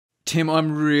Tim,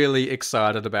 I'm really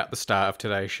excited about the start of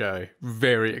today's show.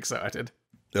 Very excited.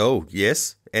 Oh,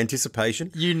 yes.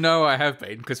 Anticipation. You know I have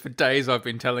been, because for days I've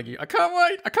been telling you, I can't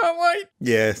wait.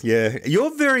 Yeah.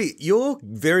 You're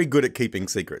very good at keeping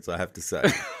secrets, I have to say.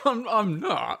 I'm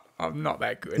not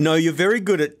that good. No, you're very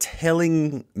good at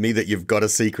telling me that you've got a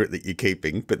secret that you're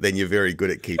keeping, but then you're very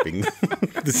good at keeping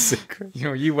the secret.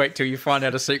 You wait till you find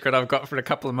out a secret I've got for a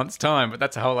couple of months' time, but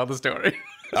that's a whole other story.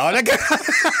 Oh, no.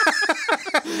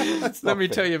 Let me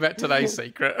tell you about today's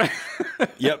secret.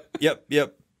 Yep.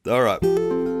 All right.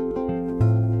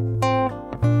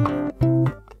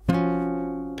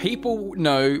 People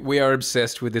know we are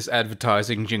obsessed with this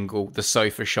advertising jingle, The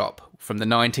Sofa Shop, from the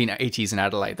 1980s in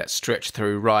Adelaide that stretched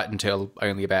through right until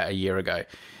only about a year ago.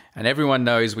 And everyone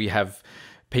knows we have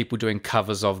people doing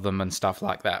covers of them and stuff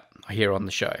like that here on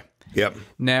the show. Yep.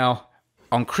 Now,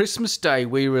 on Christmas Day,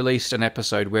 we released an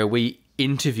episode where we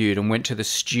interviewed and went to the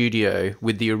studio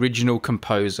with the original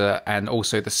composer and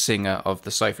also the singer of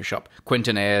The Sofa Shop,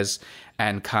 Quentin Ayres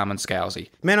and Carmen Scousy.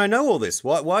 Man, I know all this.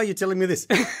 Why are you telling me this?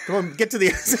 Come on, get to the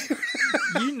answer.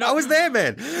 You know, I was there,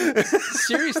 man.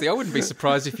 Seriously, I wouldn't be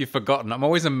surprised if you've forgotten. I'm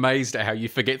always amazed at how you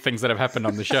forget things that have happened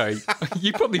on the show.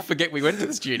 You probably forget we went to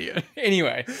the studio.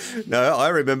 Anyway. No, I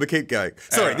remember. Keep going.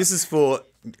 Sorry, This is for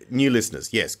new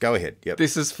listeners. Yes, go ahead. Yep.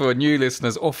 This is for new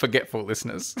listeners or forgetful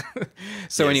listeners.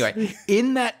 So Anyway,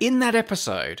 in that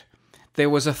episode,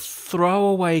 there was a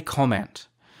throwaway comment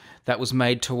that was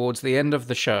made towards the end of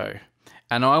the show.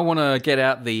 And I want to get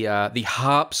out the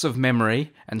harps of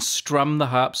memory and strum the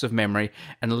harps of memory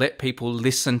and let people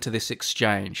listen to this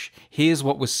exchange. Here's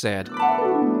what was said.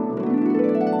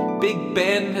 Big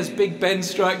Ben, as Big Ben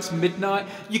strikes midnight,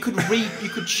 you could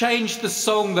change the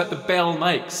song that the bell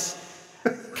makes.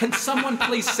 Can someone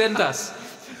please send us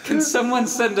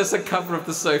a cover of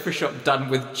The Sofa Shop done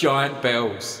with giant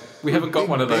bells? We haven't got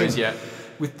one of those yet.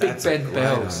 With Big Ben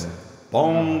bells.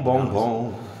 Bong, bong,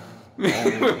 bong.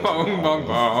 Bong, bong,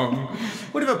 bong.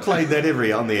 What if I played that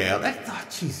on the hour?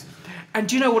 Jeez. And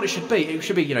do you know what it should be? It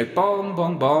should be, bong,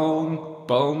 bong, bong,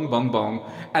 bong, bong,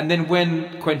 bong. And then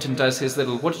when Quentin does his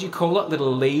little, what did you call it?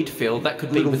 Little lead fill, that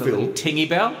could be with a little tingy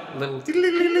bell. Little...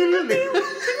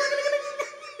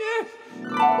 Yeah.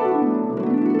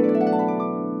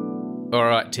 All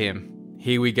right, Tim,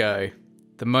 here we go.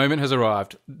 The moment has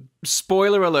arrived.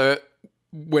 Spoiler alert,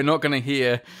 we're not going to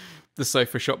hear The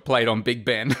Sofa Shop played on Big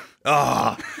Ben.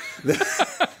 Ah.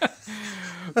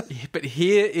 But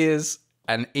here is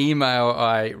an email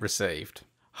I received.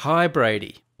 Hi,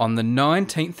 Brady. On the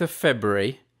 19th of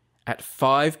February at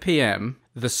 5 p.m,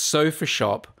 The Sofa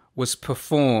Shop was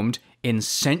performed in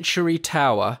Century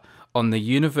Tower on the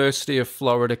University of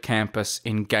Florida campus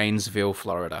in Gainesville,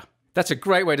 Florida. That's a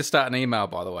great way to start an email,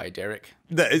 by the way, Derek.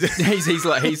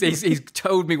 He's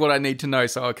told me what I need to know,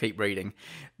 so I'll keep reading.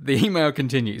 The email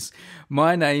continues.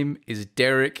 My name is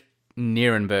Derek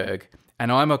Nierenberg, and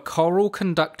I'm a choral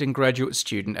conducting graduate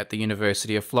student at the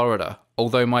University of Florida,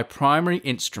 although my primary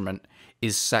instrument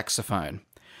is saxophone.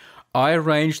 I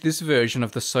arranged this version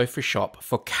of The Sofa Shop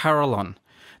for Carillon,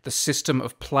 the system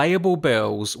of playable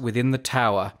bells within the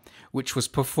tower, which was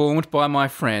performed by my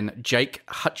friend Jake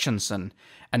Hutchinson,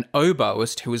 an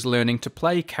oboist who is learning to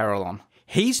play carillon.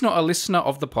 He's not a listener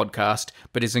of the podcast,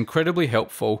 but is incredibly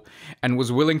helpful and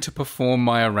was willing to perform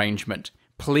my arrangement.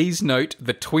 Please note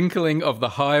the twinkling of the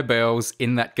high bells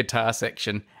in that guitar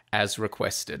section as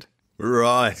requested.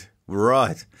 Right.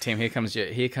 Tim, here comes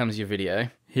your video.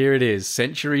 Here it is,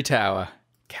 Century Tower,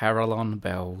 Carillon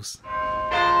Bells.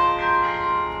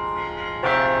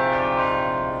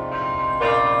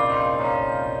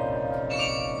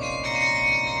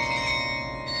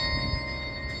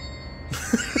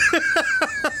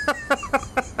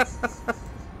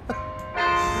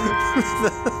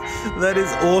 That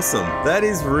is awesome. That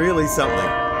is really something.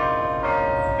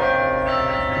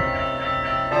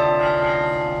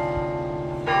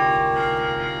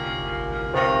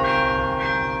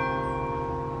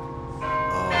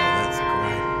 Oh, that's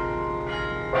great.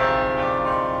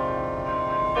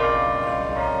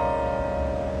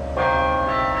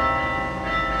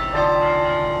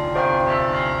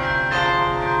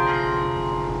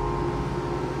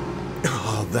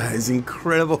 Oh, that is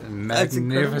incredible.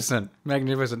 Magnificent.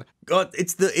 God,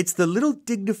 it's the little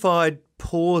dignified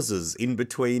pauses in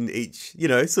between each,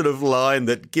 sort of line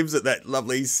that gives it that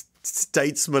lovely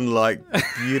statesman-like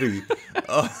beauty.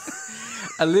 Oh.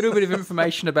 A little bit of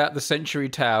information about the Century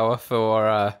Tower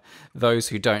for those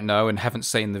who don't know and haven't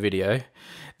seen the video.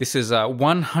 This is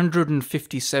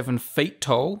 157 feet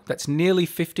tall. That's nearly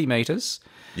 50 metres.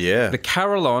 Yeah. The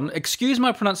carillon, excuse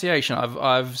my pronunciation,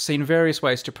 I've seen various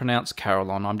ways to pronounce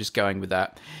carillon. I'm just going with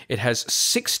that. It has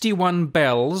 61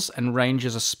 bells and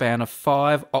ranges a span of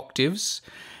 5 octaves.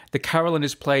 The carillon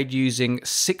is played using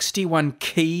 61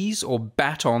 keys or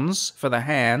batons for the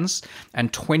hands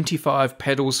and 25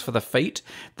 pedals for the feet.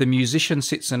 The musician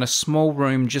sits in a small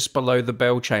room just below the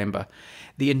bell chamber.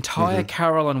 The entire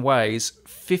carillon weighs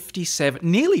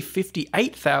nearly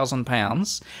 58,000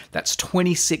 pounds. That's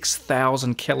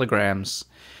 26,000 kilograms.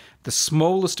 The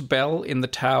smallest bell in the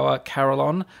tower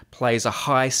carillon plays a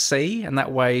high C, and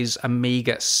that weighs a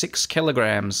meagre 6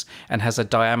 kilograms and has a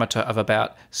diameter of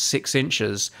about 6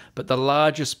 inches. But the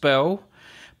largest bell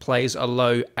plays a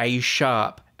low A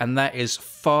sharp, and that is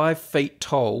 5 feet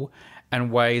tall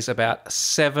and weighs about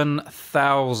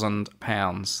 7,000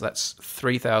 pounds. That's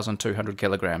 3,200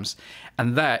 kilograms.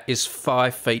 And that is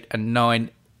 5 feet and 9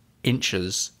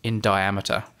 inches in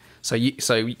diameter. So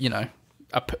you know,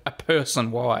 a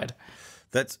person wide.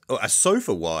 That's a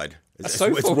sofa wide. A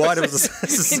sofa it's wide as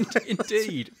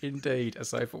Indeed, a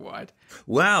sofa wide.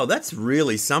 Wow, that's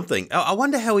really something. I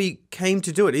wonder how he came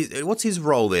to do it. What's his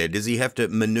role there? Does he have to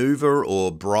maneuver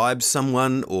or bribe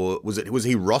someone, or was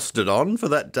he rostered on for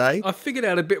that day? I figured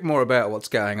out a bit more about what's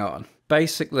going on.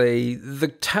 Basically, the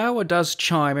tower does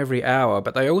chime every hour,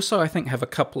 but they also, I think, have a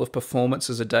couple of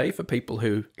performances a day for people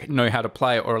who know how to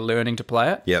play it or are learning to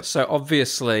play it. Yep. So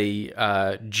obviously,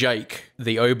 Jake,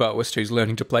 the oboist who's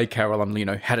learning to play carillon, you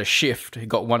know, had a shift. He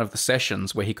got one of the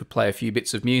sessions where he could play a few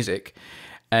bits of music.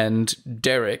 And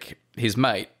Derek, his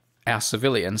mate, our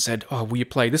civilian, said, "Oh, will you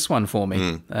play this one for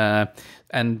me?"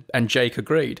 And Jake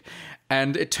agreed.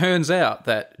 And it turns out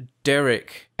that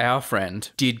Derek, our friend,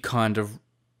 did kind of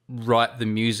write the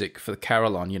music for the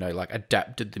carillon, you know, like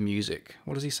adapted the music.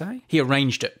 What does he say? He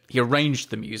arranged it. He arranged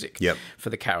the music for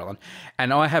the carillon.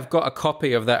 And I have got a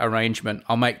copy of that arrangement.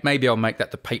 Maybe I'll make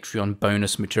that the Patreon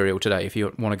bonus material today if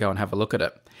you want to go and have a look at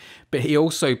it. But he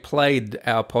also played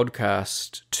our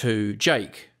podcast to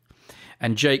Jake.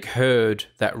 And Jake heard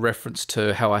that reference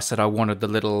to how I said I wanted the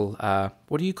little,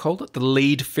 what do you call it? The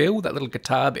lead fill, that little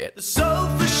guitar bit. The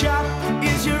sofa shop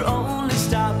is your only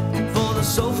stop for the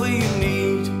sofa you need.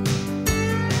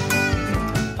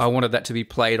 I wanted that to be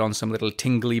played on some little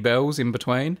tingly bells in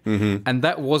between. And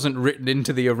that wasn't written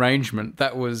into the arrangement.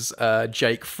 That was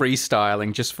Jake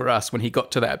freestyling just for us when he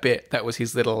got to that bit. That was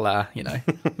his little,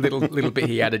 little bit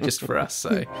he added just for us.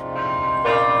 So.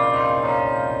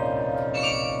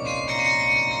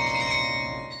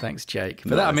 Thanks, Jake.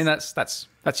 But Nice. that's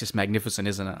just magnificent,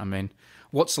 isn't it? I mean,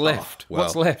 what's left? Oh, well.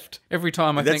 What's left? Every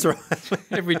time I think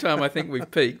every time I think we've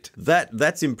peaked.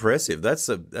 That's impressive. That's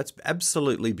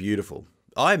absolutely beautiful.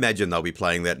 I imagine they'll be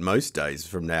playing that most days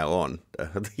from now on.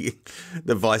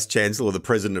 The vice chancellor or the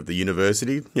president of the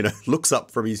university, you know, looks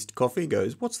up from his coffee and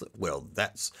goes, "What's that?" "Well,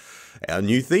 that's our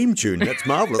new theme tune. That's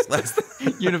marvelous." That's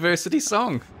University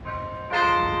song.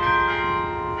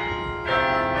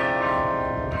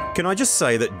 Can I just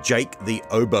say that Jake the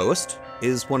oboist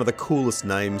is one of the coolest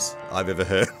names I've ever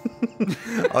heard.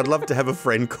 I'd love to have a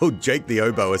friend called Jake the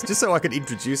oboist, just so I could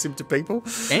introduce him to people.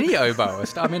 Any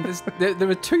oboist. I mean, there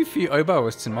are too few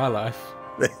oboists in my life.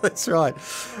 That's right.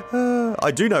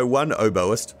 I do know one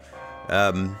oboist,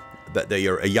 but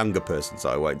they're a younger person, so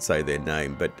I won't say their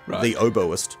name. But the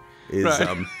oboist is...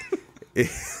 Right.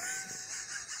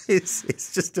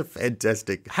 It's just a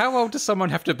fantastic... How old does someone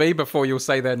have to be before you'll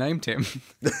say their name, Tim?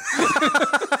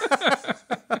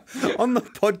 On the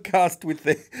podcast with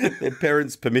their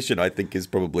parents' permission, I think is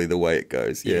probably the way it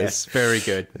goes. Yes, very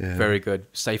good. Yeah. Very good.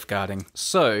 Safeguarding.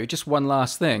 So, just one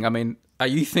last thing. I mean, are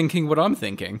you thinking what I'm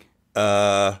thinking?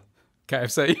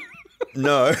 KFC?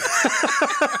 No.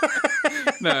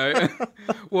 No.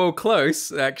 Well,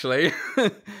 close, actually.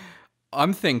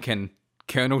 I'm thinking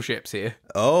colonelships here.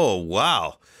 Oh,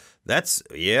 wow. That's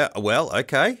well,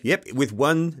 okay. Yep, with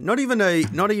one not even a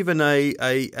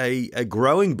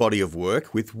growing body of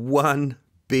work, with one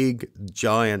big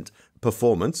giant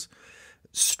performance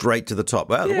straight to the top.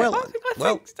 Well,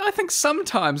 I think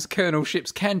sometimes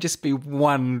colonelships can just be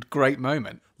one great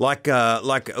moment. Like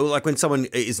when someone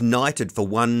is knighted for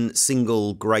one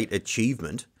single great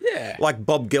achievement. Yeah. Like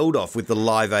Bob Geldof with the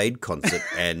Live Aid concert.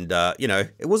 And,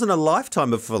 it wasn't a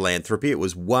lifetime of philanthropy. It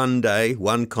was one day,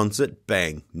 one concert,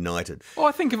 bang, knighted. Well,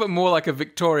 I think of it more like a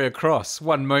Victoria Cross.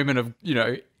 One moment of,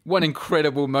 one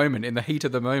incredible moment in the heat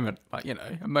of the moment. Like,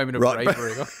 a moment of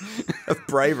bravery. Of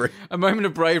bravery. A moment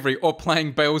of bravery or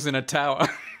playing bells in a tower.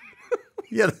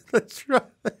 Yeah, that's right.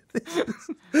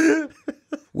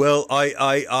 Well,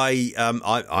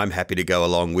 I'm happy to go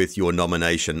along with your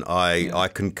nomination. I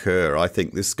concur. I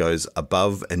think this goes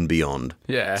above and beyond.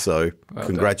 Yeah. So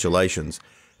congratulations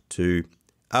to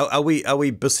Are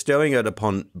we bestowing it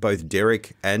upon both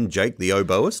Derek and Jake, the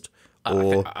oboist?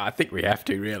 Or I think we have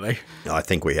to, really. I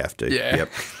think we have to. Yeah.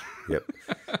 Yep.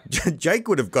 Jake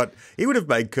would have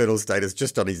made Colonel status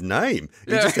just on his name.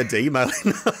 He just had to email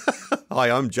him.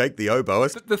 Hi, I'm Jake the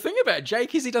oboist. The thing about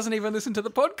Jake is he doesn't even listen to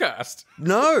the podcast.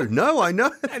 No, I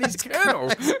know. And he's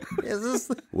Colonel.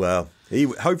 Well,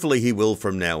 hopefully he will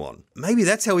from now on. Maybe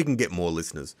that's how we can get more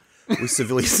listeners. With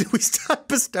civilians, we start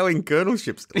bestowing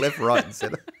colonelships left, right, and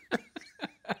centre.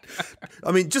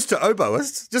 I mean, just to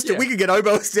oboists. We could get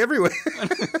oboists everywhere.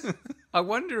 I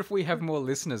wonder if we have more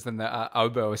listeners than there are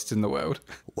oboists in the world.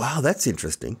 Wow, that's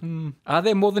interesting. Are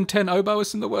there more than 10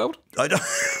 oboists in the world? I don't.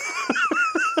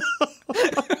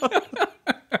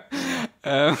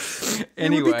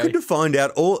 Anyway, it would be good to find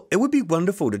out all. It would be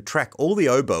wonderful to track all the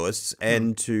oboists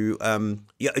and to, do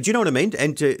you know what I mean?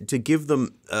 And to give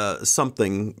them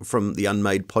something from the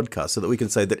Unmade podcast, so that we can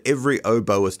say that every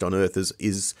oboist on Earth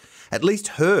is at least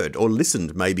heard or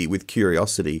listened, maybe with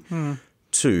curiosity,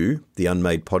 to the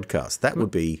Unmade podcast. That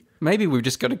would be. Maybe we've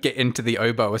just got to get into the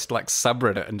oboist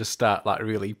subreddit and just start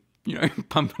really,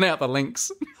 pumping out the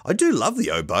links. I do love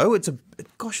the oboe. It's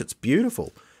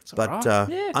beautiful. But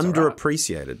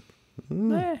underappreciated.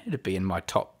 It'd be in my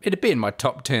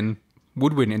top 10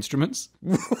 woodwind instruments.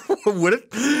 Would it?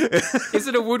 Is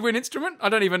it a woodwind instrument? I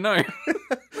don't even know.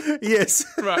 Yes.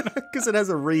 Right. Because it has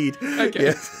a reed. Okay,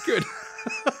 yeah. Good.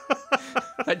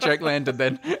 That joke landed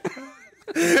then.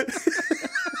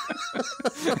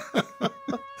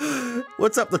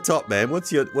 What's up the top, man? What's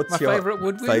your favourite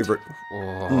woodwind? Favorite?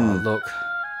 Oh, look.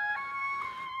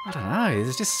 I don't know.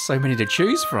 There's just so many to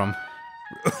choose from.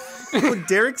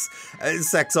 Derek's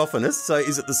saxophonist, so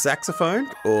is it the saxophone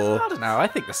or? I don't know. I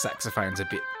think the saxophone's a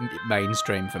bit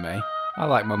mainstream for me. I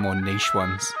like my more niche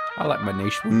ones. I like my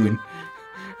niche woodwind.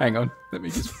 Hang on, let me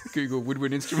just Google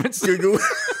woodwind instruments. Google.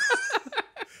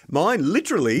 Mine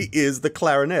literally is the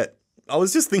clarinet. I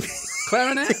was just thinking.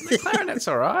 Clarinet? The clarinet's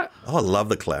all right. Oh, I love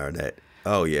the clarinet.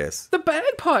 Oh, yes. The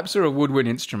bagpipes are a woodwind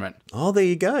instrument. Oh, there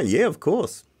you go. Yeah, of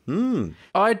course.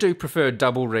 I do prefer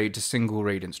double reed to single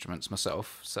reed instruments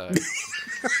myself. So,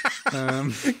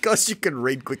 gosh, you can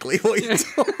read quickly while you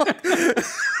talk.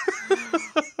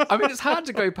 I mean, it's hard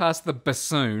to go past the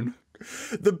bassoon.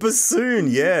 The bassoon,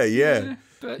 yeah.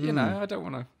 But I don't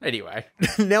want to. Anyway,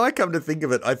 now I come to think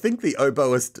of it, I think the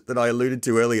oboist that I alluded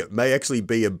to earlier may actually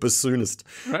be a bassoonist,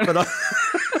 right? But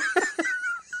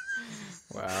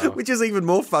wow, which is even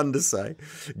more fun to say.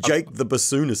 Jake the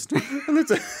bassoonist.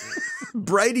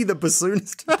 Brady the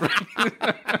bassoonist.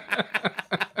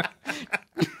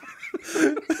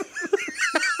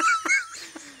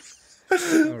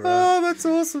 Oh, that's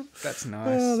awesome. That's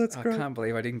nice. Oh, that's great. I can't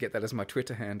believe I didn't get that as my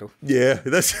Twitter handle. Yeah,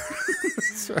 that's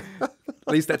right. At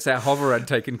least that's our hover ad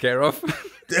taken care of.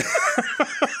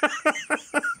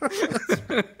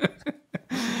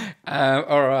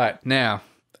 All right. Now,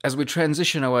 as we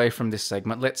transition away from this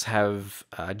segment, let's have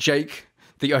Jake,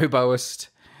 the oboist,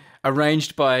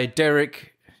 arranged by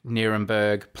Derek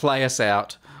Nierenberg, play us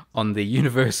out on the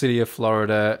University of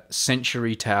Florida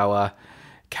Century Tower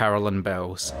Carolyn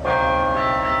Bells.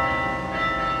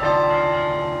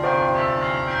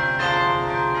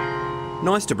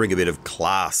 Nice to bring a bit of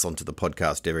class onto the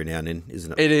podcast every now and then,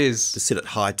 isn't it? It is. To sit at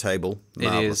high table.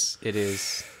 Marvellous. It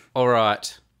is. All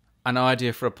right. An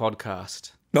idea for a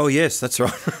podcast. Oh, yes, that's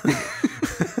right.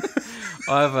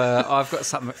 I've got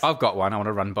something. I've got one I want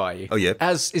to run by you. Oh, yeah.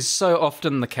 As is so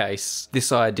often the case,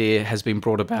 this idea has been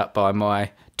brought about by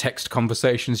my text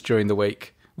conversations during the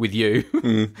week with you,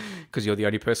 because you're the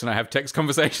only person I have text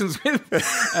conversations with.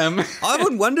 I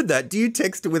haven't wondered that. Do you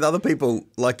text with other people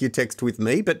like you text with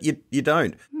me, but you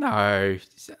don't? No.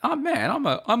 Oh man,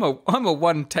 I'm a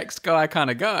one text guy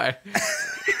kind of guy.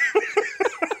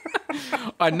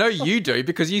 I know you do,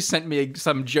 because you sent me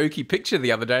some jokey picture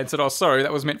the other day and said, "Oh, sorry,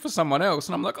 that was meant for someone else."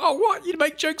 And I'm like, "Oh, what? You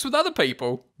make jokes with other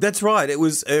people?" That's right. It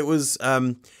was.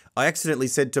 I accidentally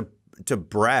said to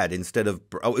Brad instead of.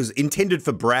 It was intended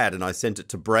for Brad, and I sent it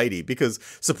to Brady because,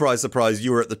 surprise, surprise,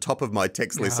 you were at the top of my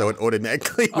text list, so it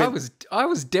automatically went. I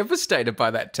was devastated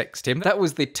by that text, Tim. That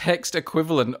was the text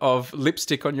equivalent of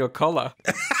lipstick on your collar.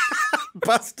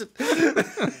 Busted.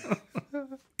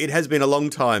 It has been a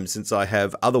long time since I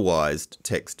have otherwise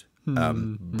text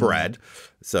Brad.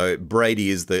 So Brady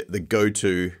is the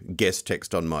go-to guest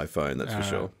text on my phone, that's for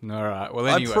sure. All right. Well,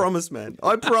 anyway. I promise, man.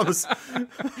 I promise.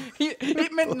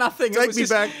 It meant nothing. Take me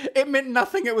back. It meant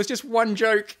nothing. It was just one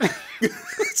joke.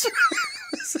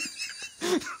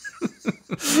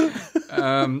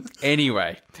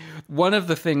 Anyway, one of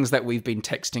the things that we've been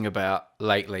texting about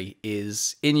lately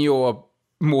is, in your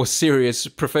more serious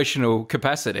professional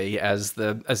capacity as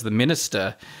the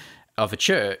minister of a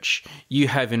church, you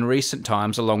have in recent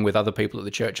times, along with other people at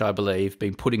the church, I believe,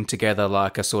 been putting together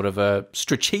like a sort of a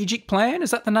strategic plan.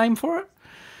 Is that the name for it?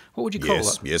 What would you call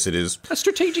it? Yes, it is. A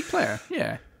strategic plan,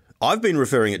 yeah. I've been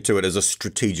referring it to it as a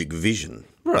strategic vision.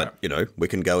 Right. But, you know, we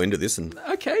can go into this and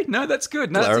Okay, no, that's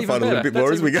good. No, clarify it a little bit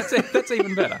more as we go. That's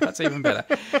even better. That's even better.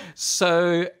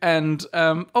 So, and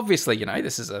obviously, you know,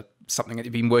 this is something that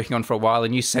you've been working on for a while,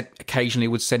 and you occasionally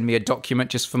would send me a document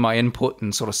just for my input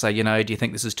and sort of say, you know, do you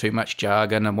think this is too much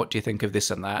jargon, and what do you think of this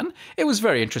and that? And it was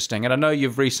very interesting, and I know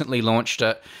you've recently launched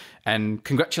it, and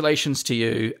congratulations to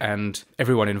you and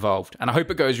everyone involved, and I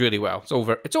hope it goes really well.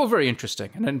 It's all very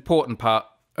interesting, and an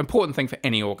important thing for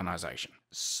any organisation.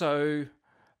 So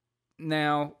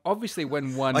now, obviously,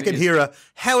 when one I can hear a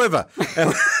however.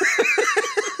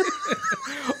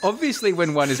 Obviously,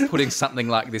 when one is putting something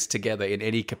like this together in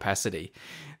any capacity,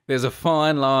 there's a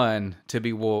fine line to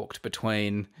be walked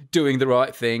between doing the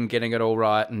right thing, getting it all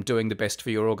right, and doing the best for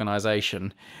your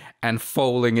organisation, and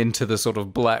falling into the sort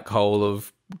of black hole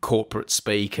of corporate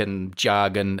speak and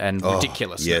jargon and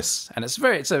ridiculousness. Yes. And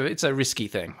it's a risky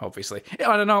thing, obviously.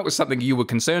 I don't know, it was something you were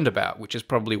concerned about, which is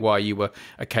probably why you were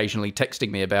occasionally texting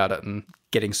me about it and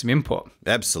getting some input.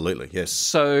 Absolutely, yes.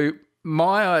 So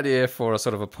my idea for a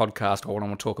sort of a podcast, or what I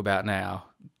want to talk about now,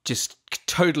 just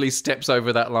totally steps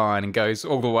over that line and goes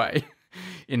all the way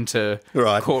into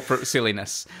corporate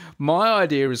silliness. My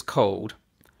idea is called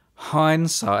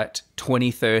Heinsight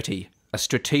 2030, a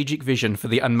strategic vision for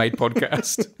the Unmade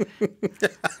podcast.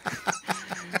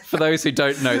 For those who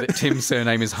don't know that Tim's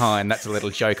surname is Hein, that's a little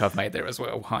joke I've made there as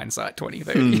well. Heinsight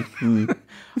 2030.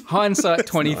 Heinsight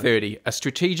 2030, a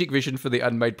strategic vision for the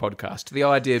Unmade podcast. The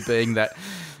idea being that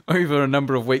over a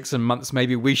number of weeks and months,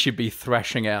 maybe we should be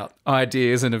thrashing out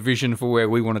ideas and a vision for where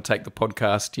we want to take the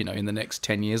podcast, you know, in the next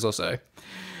 10 years or so.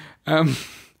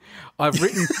 I've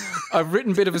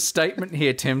written a bit of a statement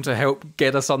here, Tim, to help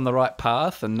get us on the right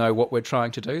path and know what we're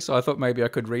trying to do. So I thought maybe I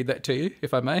could read that to you,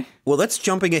 if I may. Well, that's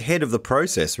jumping ahead of the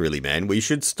process, really, man. We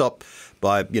should stop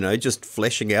by, you know, just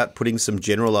fleshing out, putting some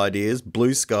general ideas,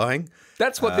 blue skying.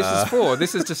 That's what this is for.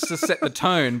 This is just to set the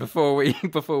tone before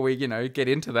we you know, get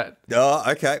into that. Oh,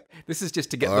 okay. This is just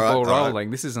to get the ball rolling.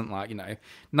 Right. This isn't like, you know,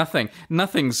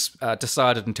 nothing's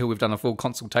decided until we've done a full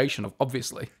consultation,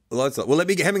 obviously. Well, let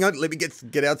me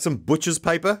get out some butcher's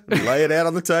paper and lay it out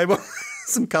on the table.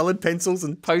 Some coloured pencils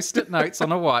and post-it notes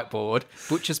on a whiteboard,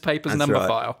 butcher's paper's number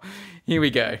file. Here we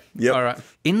go. Yep. All right.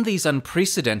 In these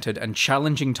unprecedented and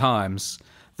challenging times,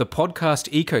 the podcast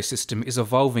ecosystem is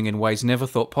evolving in ways never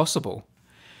thought possible.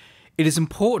 It is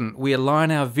important we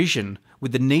align our vision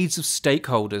with the needs of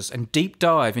stakeholders and deep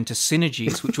dive into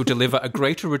synergies which will deliver a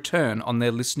greater return on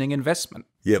their listening investment.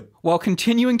 Yep. While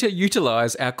continuing to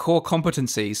utilise our core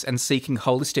competencies and seeking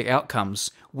holistic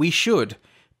outcomes, we should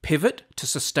pivot to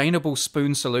sustainable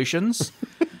spoon solutions,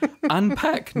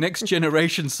 unpack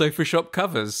next-generation sofa shop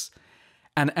covers,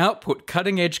 and output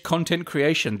cutting-edge content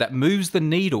creation that moves the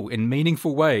needle in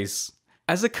meaningful ways.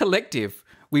 As a collective,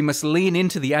 we must lean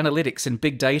into the analytics and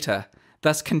big data,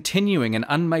 thus continuing an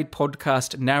Unmade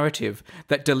podcast narrative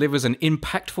that delivers an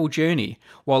impactful journey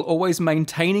while always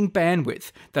maintaining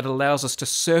bandwidth that allows us to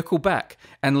circle back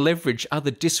and leverage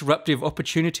other disruptive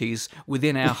opportunities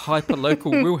within our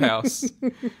hyper-local wheelhouse.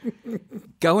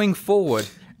 Going forward,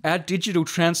 our digital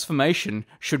transformation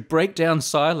should break down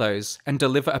silos and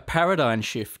deliver a paradigm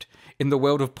shift in the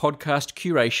world of podcast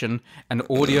curation and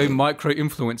audio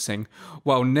micro-influencing,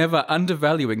 while never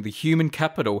undervaluing the human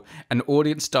capital and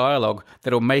audience dialogue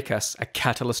that will make us a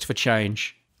catalyst for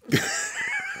change.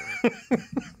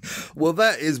 Well,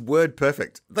 that is word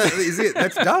perfect. That is it.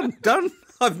 That's done.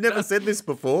 I've never said this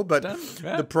before, but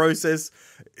the process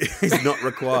is not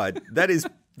required. That is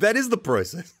the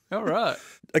process. All right.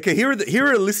 Okay, here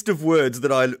are a list of words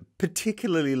that I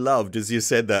particularly loved as you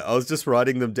said that. I was just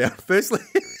writing them down. Firstly...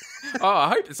 Oh, I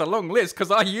hope it's a long list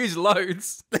because I use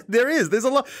loads. There's a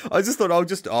lot. I just thought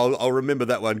I'll remember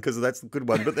that one because that's a good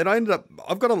one. But then I ended up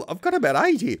I've got about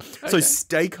 8 here. Okay. So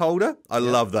stakeholder, I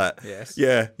love that. Yes.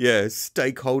 Yeah,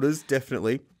 stakeholders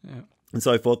definitely, and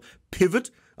so forth. Pivot,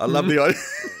 I love the idea.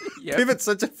 Yep. Pivot's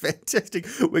such a fantastic.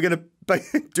 We're going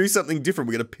to do something different.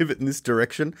 We're going to pivot in this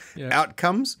direction. Yep.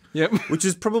 Outcomes, which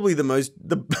is probably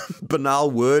the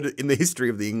banal word in the history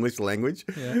of the English language.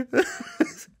 Yeah.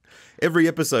 Every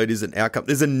episode is an outcome.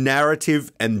 There's a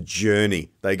narrative and journey.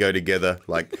 They go together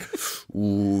like,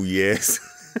 ooh, yes.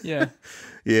 Yeah.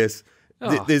 Yes.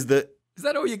 Oh. There's the... Is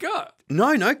that all you got?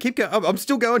 No, keep going. I'm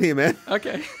still going here, man.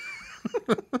 Okay.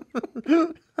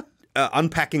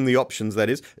 Unpacking the options,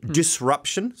 that is.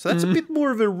 Disruption. So that's a bit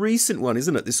more of a recent one,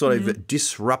 isn't it? This sort of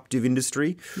disruptive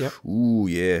industry. Yep. Ooh,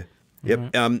 yeah.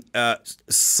 Yep.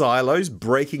 Silos,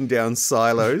 breaking down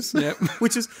silos, Yep.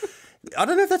 which is, I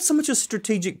don't know if that's so much a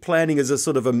strategic planning as a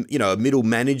sort of a middle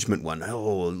management one.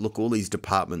 Oh, look, all these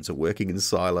departments are working in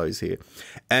silos here.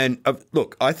 And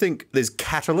look, I think there's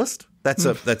Catalyst. That's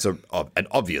an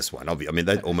obvious one. I mean,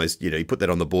 that almost, you put that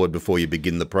on the board before you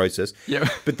begin the process. Yeah.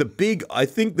 But I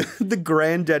think the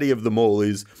granddaddy of them all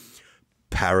is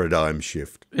paradigm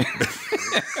shift.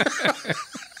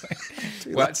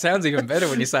 Well, it sounds even better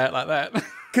when you say it like that.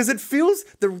 Because it feels,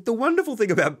 the wonderful thing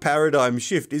about paradigm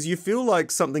shift is you feel like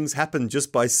something's happened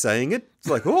just by saying it. It's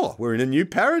like, oh, we're in a new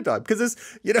paradigm. Because there's,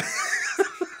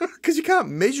 because you can't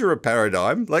measure a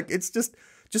paradigm. Like, it's just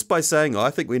by saying,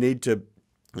 I think we need to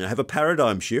have a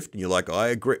paradigm shift. And you're like, I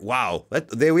agree. Wow,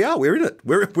 there we are. We're in it.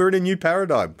 We're in a new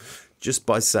paradigm just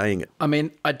by saying it. I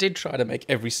mean, I did try to make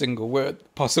every single word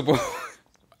possible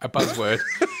a buzzword.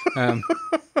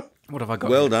 What have I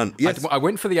got? Well done. Yes. I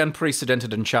went for the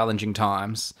unprecedented and challenging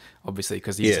times, obviously,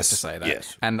 because you have to say that.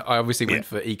 Yes. And I obviously went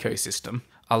for ecosystem.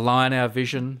 Align our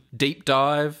vision. Deep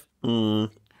dive.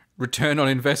 Return on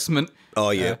investment. Oh,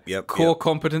 yeah. Core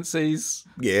competencies.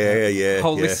 Yeah.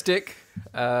 Holistic.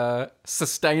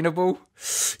 Sustainable.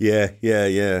 Yeah.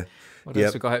 What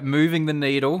else we got? Moving the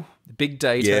needle. Big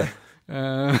data.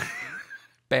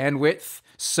 Bandwidth.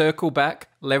 Circle back,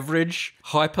 leverage,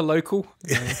 hyperlocal,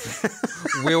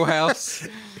 wheelhouse,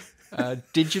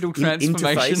 digital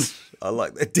transformation. Interface. I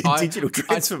like that. Digital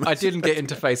transformation. I didn't get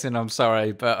interface in, I'm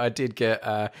sorry, but I did get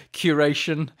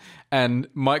curation and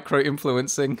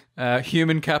micro-influencing,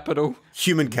 human capital.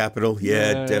 Human capital,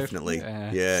 definitely.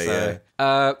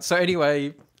 So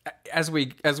anyway, as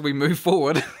we move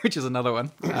forward, which is another one,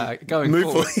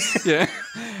 forward. Yeah.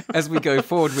 As we go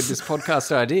forward with this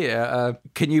podcast idea,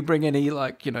 can you bring any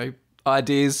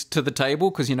ideas to the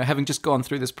table? Because having just gone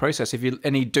through this process, have you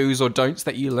any do's or don'ts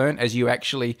that you learned as you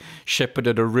actually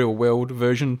shepherded a real world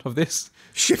version of this?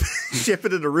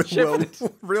 Shepherded a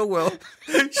real world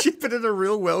shepherded a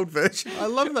real world version. I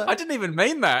love that. I didn't even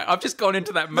mean that. I've just gone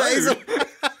into that mode.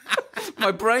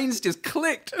 My brain's just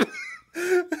clicked.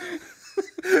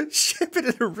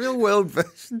 Shepherded a real world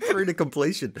version through to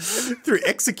completion, through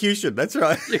execution. That's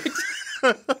right.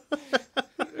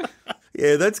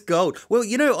 Yeah, that's gold. Well,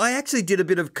 I actually did a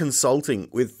bit of consulting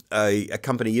with a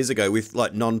company years ago with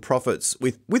non-profits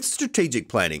with strategic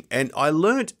planning, and I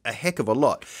learnt a heck of a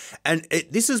lot. And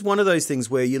this is one of those things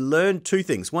where you learn two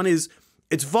things. One is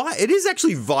it is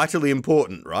actually vitally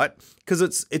important, right? Because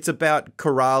it's about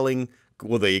corralling.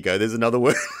 Well, there you go. There's another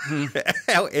word.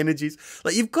 Our energies.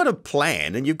 Like, you've got to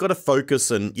plan and you've got to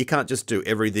focus, and you can't just do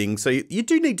everything. So you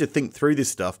do need to think through this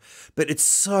stuff, but it's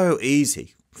so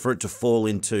easy for it to fall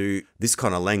into this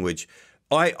kind of language.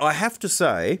 I have to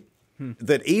say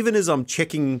that even as I'm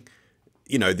checking,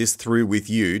 this through with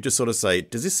you to sort of say,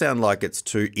 does this sound like it's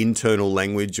too internal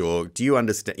language, or do you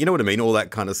understand? You know what I mean? All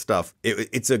that kind of stuff.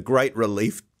 It's a great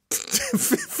relief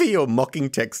for your mocking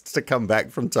texts to come back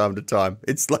from time to time.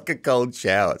 It's like a cold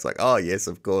shower. It's like, oh, yes,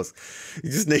 of course. You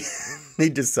just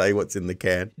need to say what's in the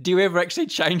can. Do you ever actually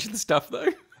change the stuff, though?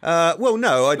 Well,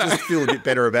 no, I just feel a bit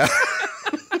better about it.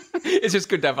 It's just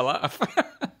good to have a laugh.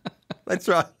 That's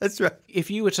right.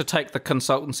 If you were to take the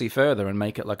consultancy further and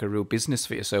make it like a real business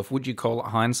for yourself, would you call it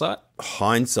Heinsight?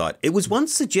 Heinsight. It was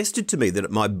once suggested to me that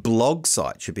my blog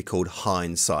site should be called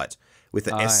Heinsight. With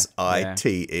the SITE,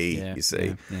 you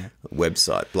see,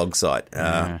 website, blog site.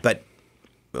 But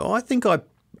I think I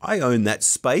own that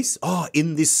space. Oh,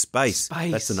 in this space.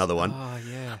 That's another one. Oh,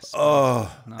 yes.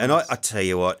 Oh, nice. And I tell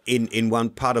you what, in one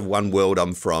part of one world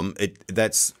I'm from,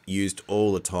 that's used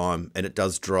all the time, and it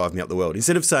does drive me up the world.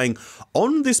 Instead of saying,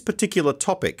 on this particular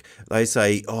topic, they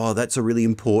say, oh, that's a really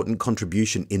important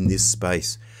contribution in this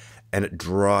space. And it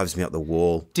drives me up the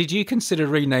wall. Did you consider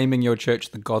renaming your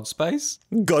church the God Space?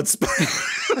 God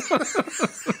Space.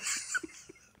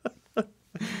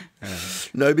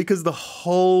 No, because the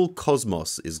whole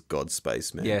cosmos is God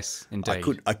space, man. Yes,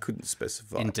 indeed. I couldn't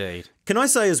specify. Indeed. Can I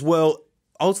say as well,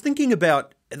 I was thinking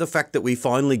about the fact that we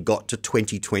finally got to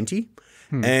 2020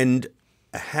 and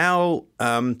how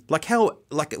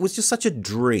it was just such a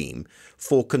dream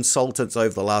for consultants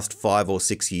over the last 5 or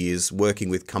 6 years working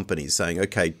with companies saying,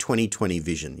 okay, 2020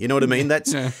 vision. You know what I mean?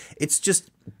 It's just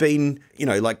been,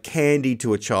 like candy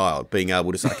to a child, being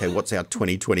able to say, okay, what's our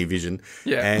 2020 vision?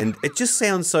 Yeah. And it just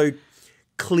sounds so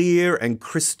clear and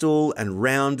crystal and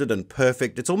rounded and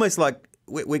perfect. It's almost like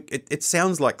it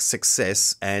sounds like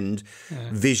success and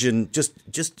vision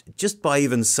just by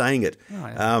even saying it. Oh,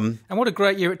 yeah. And what a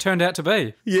great year it turned out to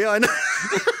be. Yeah, I know.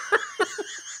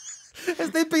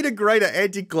 Has there been a greater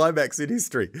anticlimax in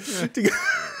history?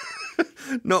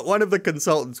 Not one of the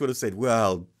consultants would have said,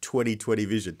 well, 2020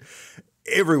 vision.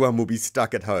 everyone will be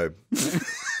stuck at home.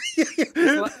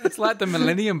 It's like the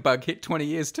millennium bug hit 20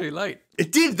 years too late.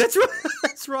 It did. That's right.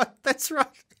 That's right. That's right.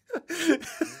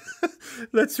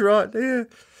 That's right. Yeah.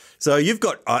 So you've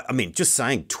got, I mean, just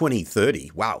saying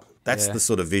 2030. Wow. That's the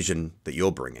sort of vision that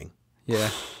you're bringing. Yeah.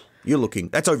 You're looking,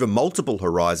 that's over multiple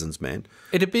horizons, man.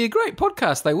 It'd be a great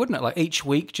podcast though, wouldn't it? Like each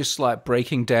week, just like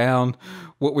breaking down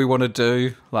what we want to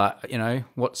do. Like, you know,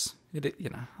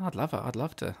 I'd love it. I'd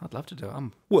love to do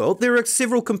it. Well, there are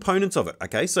several components of it.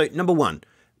 Okay. So number one,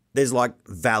 there's like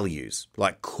values,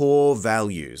 like core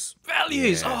values.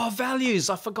 Values. Yeah. Oh, values.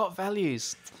 I forgot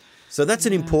values. So that's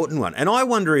an important one. And I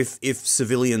wonder if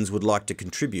civilians would like to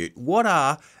contribute.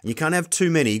 You can't have too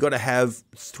many. You've got to have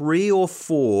 3 or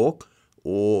 4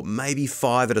 or maybe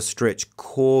 5 at a stretch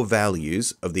core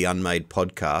values of the Unmade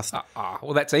podcast.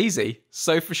 Well, that's easy.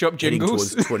 Sofa shop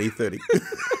jingles. Heading towards 2030.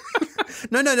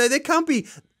 No, there can't be.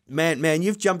 Man,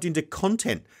 you've jumped into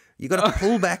content. You've got to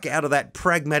pull back out of that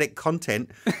pragmatic content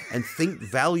and think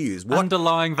values. What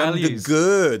underlying values.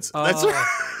 Undergirds. That's right.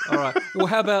 All right. Well,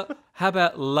 how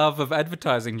about love of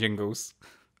advertising jingles?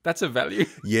 That's a value.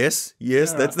 Yes,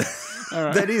 that's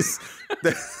that is.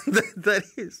 That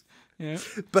is. Yeah.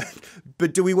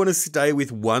 But do we want to stay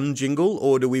with one jingle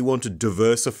or do we want to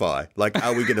diversify? Like,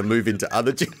 are we going to move into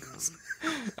other jingles?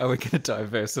 Are we going to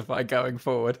diversify going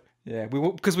forward? Yeah, we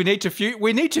will, because we need to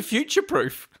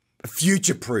future-proof.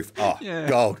 Future-proof. Oh, yeah.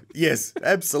 Gold. Yes,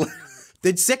 absolutely.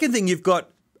 The second thing you've got,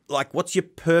 like, what's your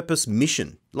purpose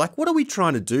mission? Like, what are we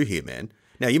trying to do here, man?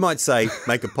 Now, you might say,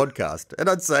 make a podcast. And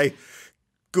I'd say,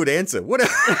 good answer. What?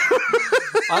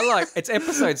 It's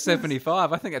episode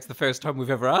 75. I think that's the first time we've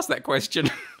ever asked that question.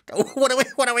 What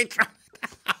are we trying?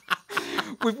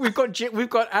 We've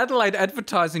got Adelaide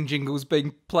advertising jingles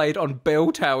being played on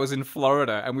bell towers in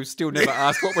Florida, and we've still never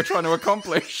asked what we're trying to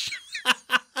accomplish.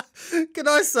 Can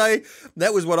I say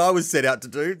that was what I was set out to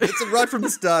do? It's right from the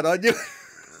start. I knew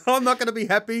I'm not going to be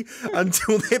happy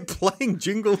until they're playing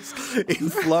jingles in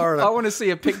Florida. I want to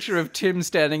see a picture of Tim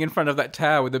standing in front of that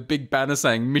tower with a big banner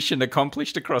saying "Mission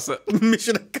accomplished" across it.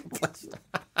 Mission accomplished.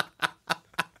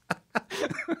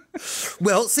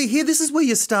 Well, see here, this is where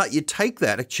you start. You take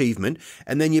that achievement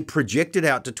and then you project it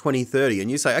out to 2030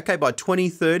 and you say, okay, by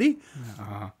 2030,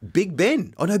 Big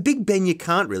Ben. Oh, no, Big Ben you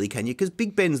can't really, can you? Because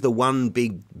Big Ben's the one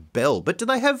big bell. But do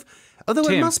they have... Although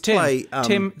it must play...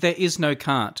 Tim, there is no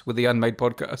can't with the Unmade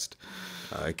podcast.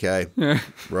 Okay.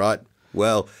 Right.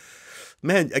 Well,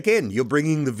 man, again, you're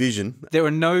bringing the vision. There are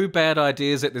no bad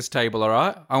ideas at this table, all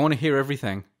right? I want to hear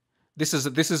everything. This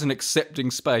is an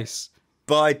accepting space.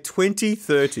 By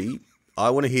 2030, I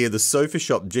want to hear the Sofa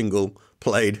Shop jingle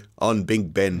played on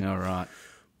Big Ben. All right.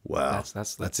 Wow.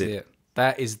 That's it.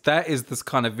 That is this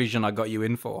kind of vision I got you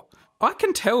in for. I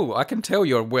can tell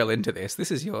you're well into this.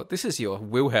 This is your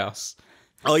wheelhouse.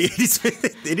 Oh, yeah,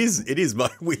 it is my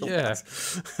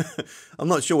wheelhouse. Yeah. I'm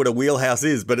not sure what a wheelhouse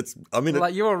is, but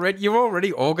like you're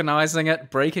already organising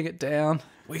it, breaking it down.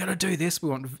 We got to do this.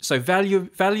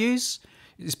 Values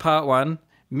is part 1.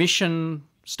 Mission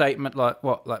statement, like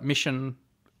mission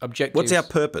objectives. What's our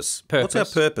purpose? What's our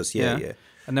purpose? Yeah.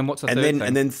 And then what's the third thing?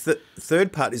 And then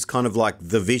third part is kind of like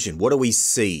the vision. What do we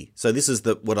see? So this is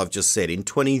what I've just said. In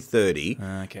 2030,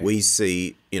 we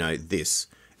see, this.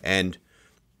 And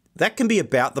that can be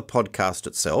about the podcast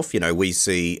itself. We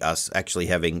see us actually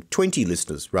having 20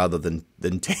 listeners rather than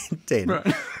 10.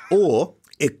 Right. Or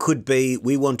it could be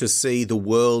we want to see the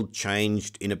world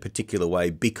changed in a particular way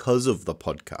because of the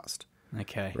podcast.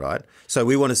 Okay. Right. So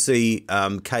we want to see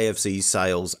KFC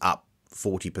sales up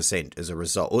 40% as a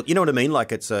result. You know what I mean?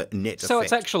 Like it's a net effect. So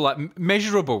it's actual like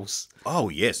measurables. Oh,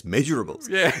 yes. Measurables.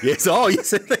 Yeah. Yes. Oh,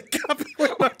 yes. I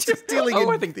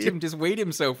think Tim just weed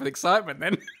himself with excitement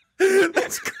then.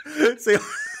 That's good. See,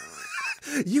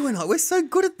 you and I, we're so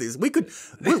good at this.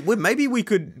 Maybe we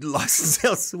could license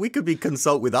ourselves. We could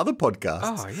consult with other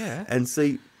podcasts. Oh, yeah. And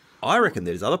see... I reckon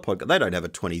there's other podcasts. They don't have a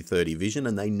 2030 vision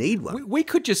and they need one. We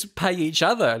could just pay each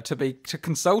other to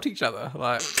consult each other.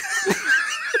 Like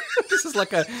this is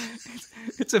like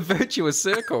it's a virtuous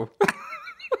circle.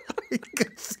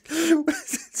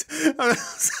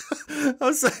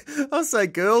 I'll say,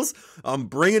 girls, I'm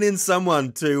bringing in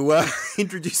someone to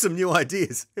introduce some new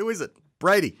ideas. Who is it?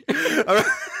 Brady. All right.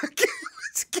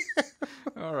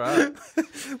 All right.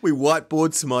 We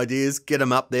whiteboard some ideas, get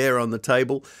them up there on the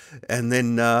table, and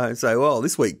then say, "Well,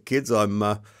 this week, kids, I'm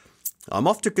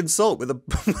off to consult with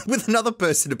with another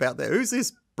person about that. Who's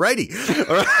this? Brady."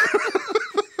 All right.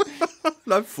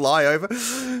 No flyover.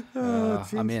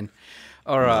 I'm in.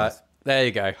 All right. Nice. There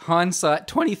you go. Hindsight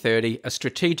 2030, a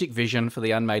strategic vision for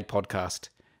the Unmade podcast.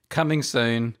 Coming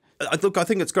soon Look, I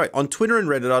think it's great. On Twitter and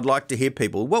Reddit, I'd like to hear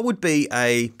people. What would be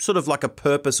a sort of like a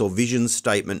purpose or vision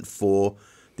statement for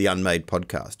the Unmade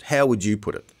podcast? How would you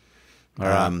put it? All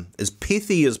right. As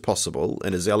pithy as possible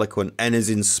and as eloquent and as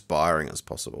inspiring as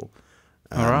possible.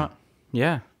 All right.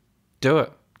 Yeah. Do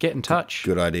it. Get in touch.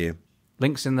 Good idea.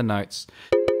 Links in the notes.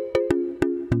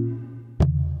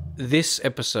 This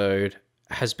episode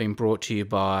has been brought to you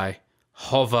by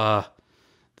Hover,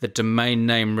 the domain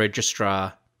name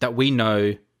registrar that we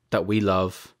know, that we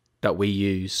love, that we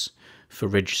use for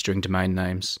registering domain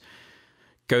names.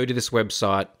 Go to this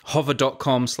website,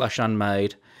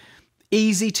 hover.com/unmade.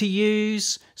 Easy to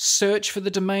use. Search for the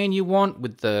domain you want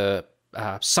with the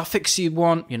suffix you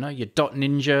want, your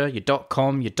 .ninja, your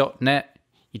 .com, your .net,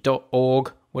 your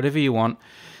 .org, whatever you want.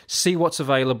 See what's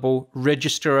available,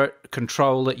 register it,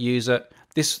 control it, use it.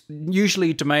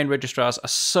 Usually domain registrars are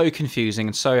so confusing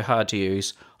and so hard to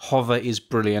use. Hover is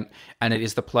brilliant, and it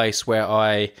is the place where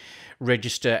I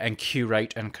register and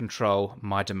curate and control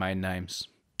my domain names.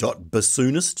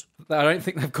 .bassoonist? I don't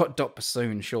think they've got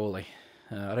 .bassoon, surely.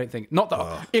 I don't think... Not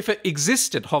that... If it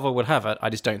existed, Hover would have it. I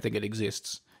just don't think it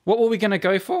exists. What were we going to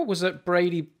go for? Was it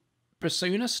Brady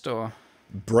Bassoonist or...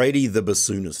 Brady the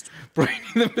Bassoonist. Brady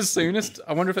the Bassoonist?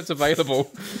 I wonder if it's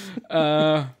available.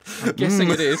 I'm guessing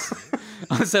it is.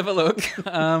 Let's have a look.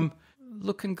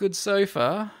 Looking good so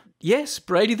far. Yes,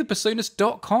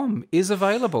 bradythebassoonist.com is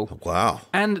available. Wow.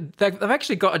 And they've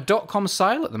actually got a .com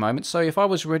sale at the moment, so if I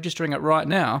was registering it right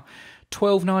now,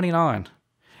 $12.99.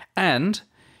 And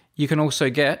you can also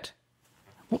get...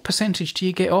 What percentage do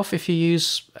you get off if you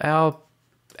use our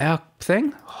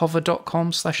thing?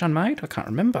 Hover.com/unmade? I can't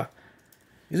remember.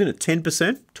 Isn't it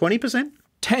 10%? 20%?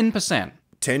 10%.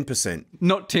 10%.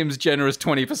 Not Tim's generous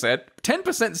 20%.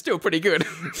 10% is still pretty good.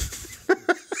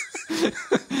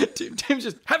 Tim's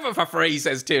just, have it for free,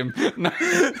 says Tim. No,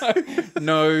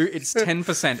 it's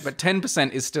 10%. But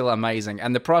 10% is still amazing.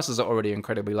 And the prices are already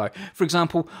incredibly low. For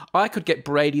example, I could get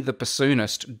Brady the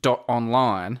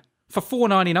Bassoonist.online for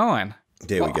 $4.99.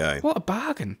 There we go. What a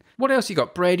bargain. What else you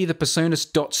got? Brady the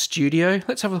Bassoonist.studio.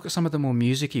 Let's have a look at some of the more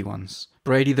music-y ones.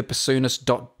 Brady the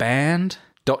Bassoonist.band.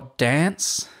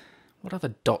 .dance. What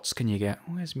other dots can you get?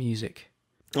 Where's music?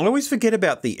 I always forget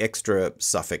about the extra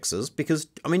suffixes because,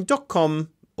 .com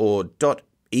or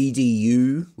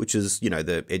 .edu, which is,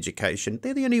 the education,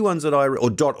 they're the only ones that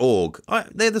or .org.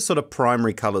 They're the sort of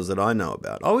primary colours that I know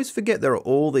about. I always forget there are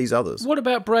all these others. What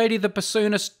about Brady the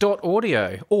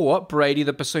Bassoonist.audio or Brady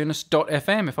the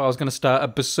Bassoonist.fm if I was going to start a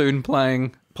bassoon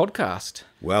playing podcast?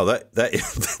 Wow,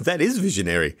 that is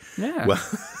visionary. Yeah. Well,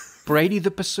 Brady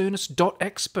the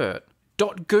Bassoonist.expert.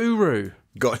 .guru.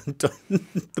 Got the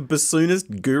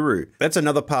Bassoonist Guru. That's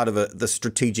another part of the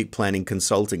strategic planning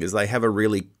consulting is they have a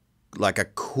really like a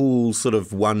cool sort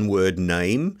of one-word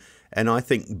name, and I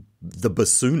think the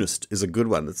Bassoonist is a good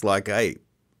one. It's like, hey,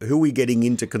 who are we getting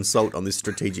in to consult on this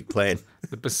strategic plan?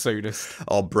 The Bassoonist.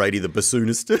 Oh, Brady the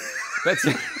Bassoonist. That's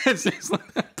like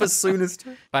Bassoonist.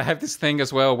 I have this thing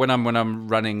as well when I'm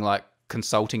running like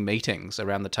consulting meetings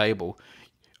around the table.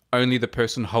 Only the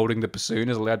person holding the bassoon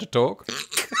is allowed to talk.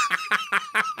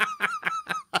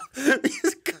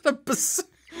 He's got a bassoon.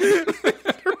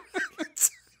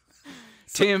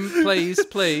 Tim, please.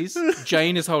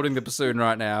 Jane is holding the bassoon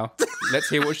right now. Let's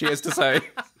hear what she has to say.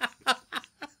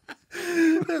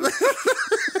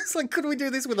 It's like, could we do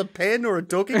this with a pen or a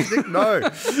talking stick? No.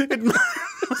 It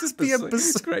must just be a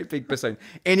bassoon. Great big bassoon.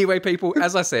 Anyway, people,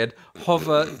 as I said,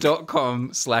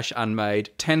 hover.com/unmade,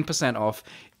 10% off.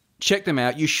 Check them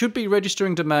out. You should be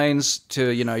registering domains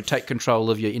to, take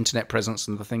control of your internet presence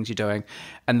and the things you're doing.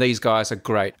 And these guys are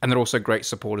great. And they're also great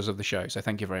supporters of the show. So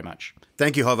thank you very much.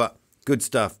 Thank you, Hover. Good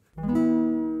stuff.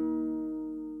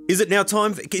 Is it now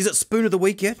time? Is it Spoon of the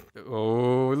Week yet?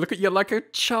 Oh, look at you like a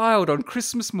child on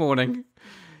Christmas morning.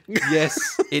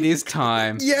 Yes, it is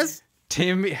time. Yes.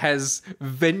 Tim has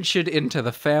ventured into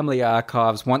the family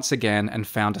archives once again and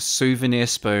found a souvenir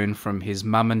spoon from his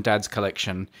mum and dad's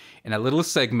collection in a little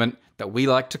segment that we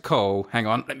like to call, hang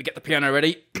on, let me get the piano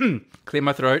ready, clear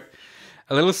my throat,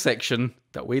 a little section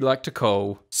that we like to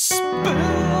call Spoon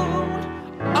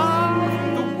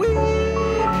of the Week.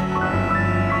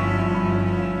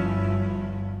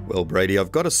 Well, Brady,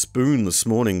 I've got a spoon this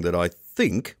morning that I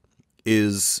think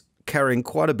is carrying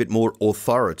quite a bit more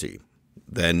authority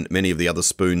than many of the other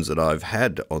spoons that I've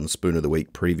had on Spoon of the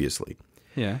Week previously.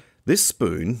 Yeah. This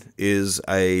spoon is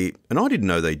and I didn't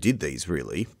know they did these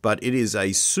really, but it is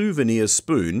a souvenir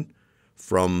spoon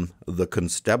from the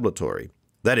constabulary.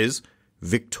 That is,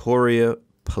 Victoria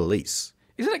Police.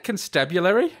 Isn't it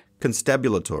constabulary?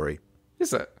 Constabulatory.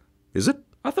 Is it? Is it?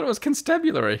 I thought it was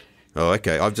constabulary. Oh,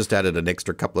 okay. I've just added an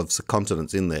extra couple of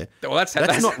consonants in there. Well, that's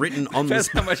not written on that's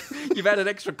this. how much you've added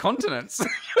extra continents.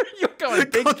 You're going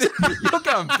big. You're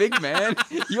going big, man.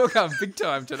 You're going big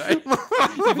time today.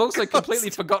 You've also completely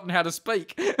forgotten how to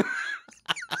speak.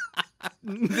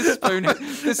 This spoon,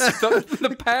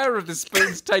 the power of the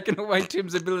spoon's taken away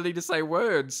Tim's ability to say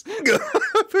words.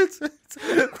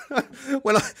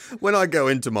 When I go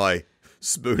into my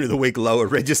spoon of the week lower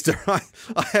register, I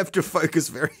have to focus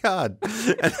very hard,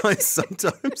 and I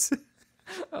sometimes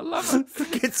I love it.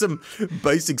 forget some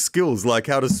basic skills like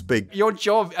how to speak. Your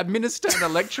job, administrator and a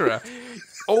lecturer,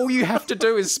 all you have to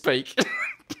do is speak.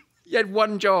 You had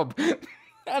one job.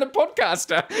 And a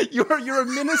podcaster. You're a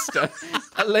minister,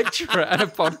 a lecturer, and a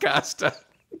podcaster.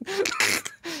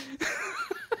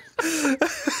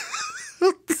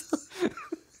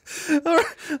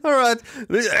 All right.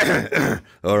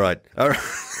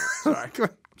 Sorry.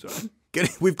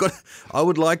 I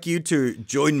would like you to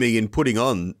join me in putting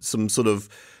on some sort of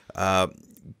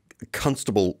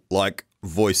constable-like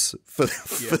voice for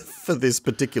this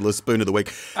particular spoon of the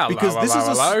week. Hello.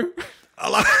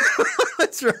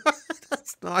 That's right.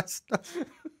 That's nice.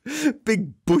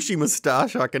 Big bushy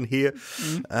moustache I can hear.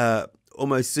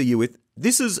 Almost see you with.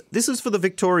 This is for the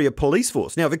Victoria Police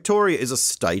Force. Now, Victoria is a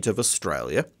state of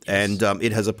Australia, and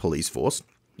it has a police force.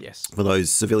 Yes. For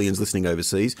those civilians listening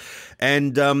overseas,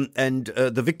 and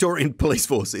the Victorian Police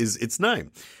Force is its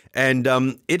name, and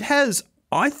it has,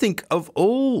 I think, of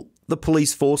all the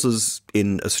police forces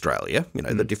in Australia,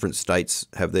 the different states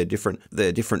have their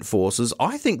different forces.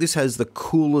 I think this has the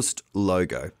coolest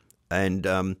logo. And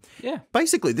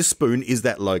basically this spoon is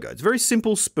that logo. It's a very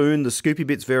simple spoon. The scoopy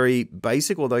bit's very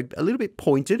basic, although a little bit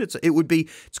pointed.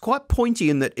 It's quite pointy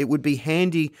in that it would be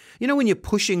handy. You know when you're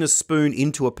pushing a spoon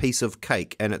into a piece of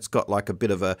cake and it's got like a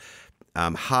bit of a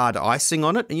hard icing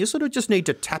on it, and you sort of just need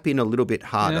to tap in a little bit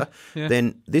harder,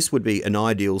 then this would be an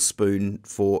ideal spoon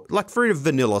for a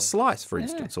vanilla slice, for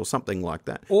instance, or something like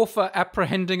that. Or for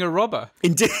apprehending a robber.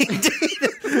 Indeed.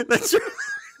 That's right.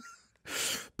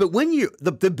 But when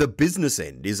the business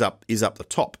end is up the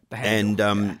top, the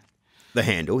handle, the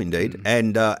handle, indeed,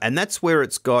 and that's where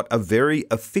it's got a very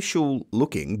official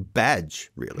looking badge,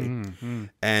 really.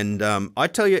 And I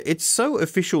tell you, it's so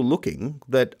official looking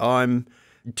that I'm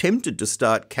tempted to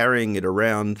start carrying it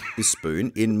around this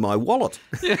spoon in my wallet.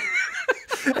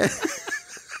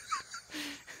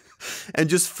 And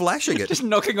just flashing it. Just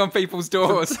knocking on people's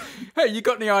doors. Hey, you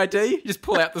got any ID? You just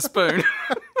pull out the spoon.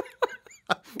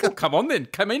 Well, come on then.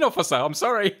 Come in, officer. I'm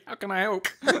sorry. How can I help?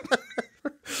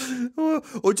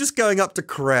 Or just going up to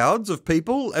crowds of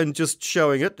people and just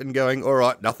showing it and going, all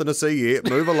right, nothing to see here.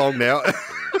 Move along now.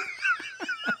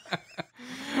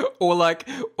 Or like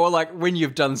when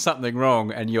you've done something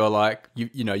wrong and you're like,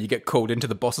 you get called into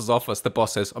the boss's office. The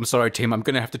boss says, I'm sorry, Tim, I'm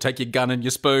going to have to take your gun and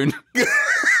your spoon.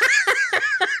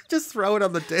 Just throw it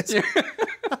on the desk.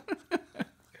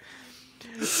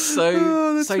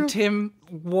 So Tim,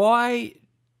 why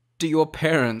do your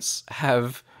parents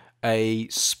have a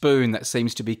spoon that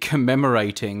seems to be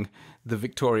commemorating the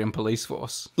Victorian Police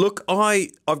Force? Look,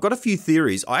 I've got a few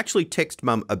theories. I actually text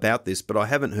Mum about this, but I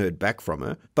haven't heard back from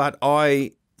her. But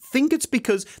I think it's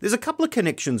because there's a couple of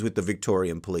connections with the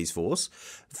Victorian Police Force.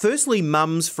 Firstly,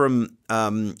 Mum's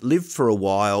lived for a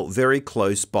while very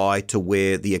close by to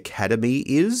where the academy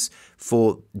is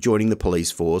for joining the police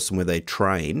force and where they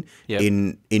train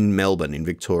in Melbourne, in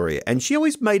Victoria. And she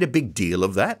always made a big deal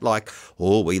of that, like,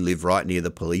 we live right near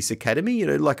the police academy,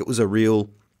 like it was a really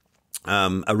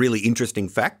interesting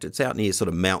fact. It's out near sort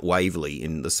of Mount Waverley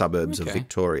in the suburbs of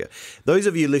Victoria. Those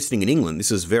of you listening in England, this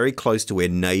is very close to where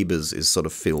Neighbours is sort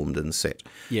of filmed and set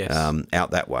out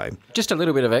that way. Just a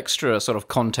little bit of extra sort of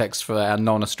context for our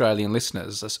non-Australian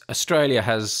listeners. Australia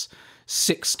has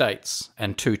 6 states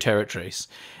and 2 territories.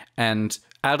 And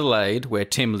Adelaide, where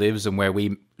Tim lives and where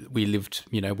we lived,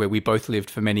 where we both lived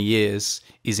for many years,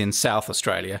 is in South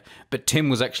Australia. But Tim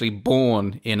was actually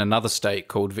born in another state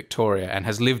called Victoria and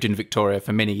has lived in Victoria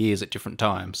for many years at different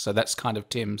times. So that's kind of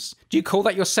Tim's. Do you call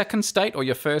that your second state or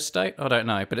your first state? I don't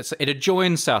know. But it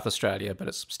adjoins South Australia, but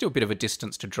it's still a bit of a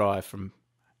distance to drive from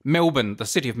Melbourne. The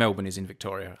city of Melbourne is in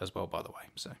Victoria as well, by the way.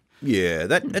 So yeah,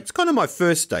 that's kind of my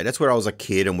first state. That's where I was a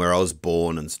kid and where I was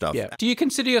born and stuff. Yeah. Do you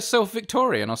consider yourself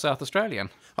Victorian or South Australian?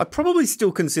 I probably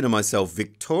still consider myself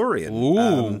Victorian.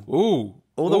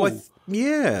 Although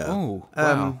yeah. Oh,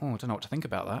 wow. I don't know what to think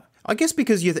about that. I guess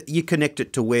because you connect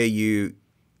it to where you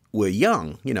were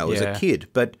young, as a kid.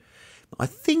 But I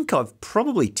think I've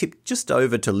probably tipped just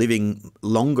over to living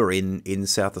longer in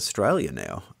South Australia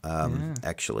now,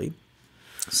 actually.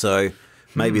 So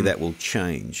maybe that will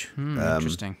change.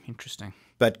 Interesting.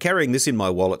 But carrying this in my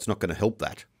wallet's not going to help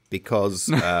that. because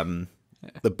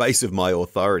the base of my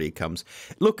authority comes.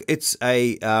 Look, it's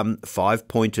a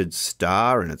 5-pointed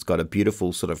star, and it's got a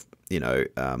beautiful sort of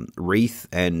wreath,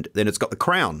 and then it's got the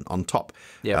crown on top.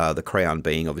 Yep. The crown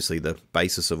being obviously the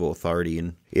basis of authority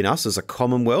in us as a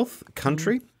Commonwealth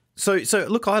country. So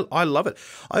look, I love it.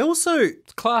 I also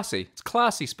It's classy. It's a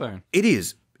classy spoon. It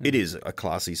is a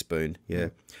classy spoon. Yeah.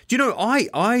 Do you know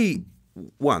I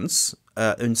once,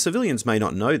 and civilians may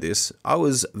not know this, I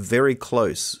was very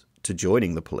close to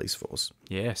joining the police force.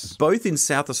 Yes. Both in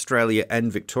South Australia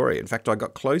and Victoria. In fact, I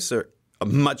got closer,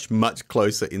 much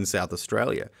closer in South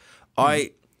Australia.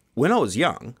 When I was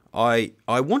young, I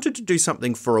wanted to do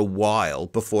something for a while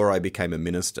before I became a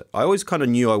minister. I always kind of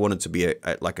knew I wanted to be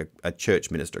a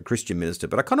church minister, a Christian minister,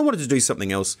 but I kind of wanted to do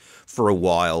something else for a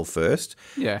while first.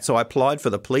 Yeah. So I applied for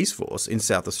the police force in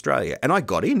South Australia, and I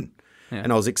got in. Yeah.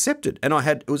 And I was accepted. And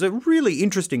it was a really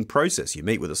interesting process. You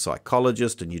meet with a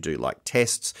psychologist and you do like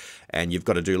tests, and you've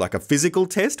got to do like a physical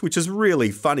test, which is really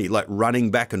funny, like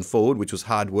running back and forward, which was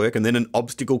hard work. And then an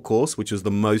obstacle course, which was the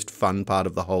most fun part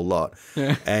of the whole lot.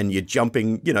 Yeah. And you're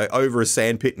jumping, over a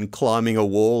sandpit and climbing a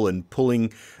wall and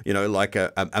pulling, like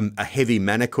a heavy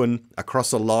mannequin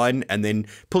across a line, and then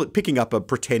picking up a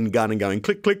pretend gun and going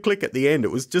click, click, click at the end.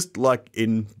 It was just like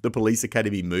in the police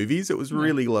academy movies. It was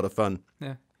really a lot of fun.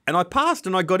 Yeah. And I passed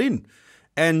and I got in.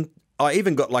 And I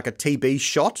even got like a TB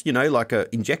shot, like a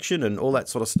injection and all that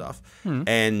sort of stuff.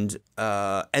 And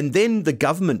then the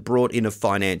government brought in a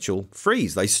financial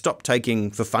freeze. They stopped taking,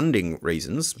 for funding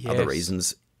reasons, other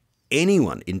reasons,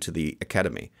 anyone into the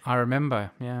academy. I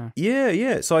remember, yeah.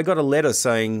 Yeah. So I got a letter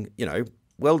saying,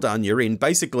 well done, you're in.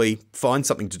 Basically, find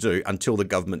something to do until the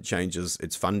government changes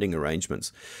its funding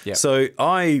arrangements. Yep. So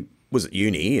I was at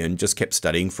uni and just kept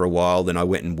studying for a while. Then I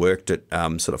went and worked at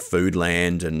sort of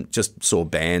Foodland and just saw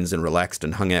bands and relaxed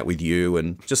and hung out with you,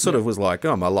 and just sort of was like,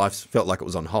 my life felt like it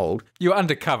was on hold. You were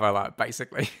undercover, like,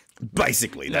 basically.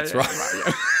 Basically, that's right.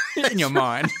 In your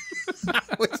mind.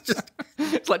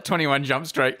 It's like 21 Jump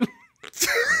Street.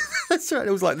 That's right.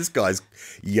 It was like, this guy's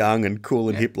young and cool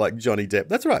and hip like Johnny Depp.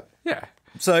 That's right. Yeah.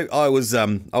 So I was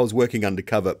working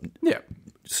undercover. Yeah.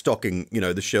 Stocking,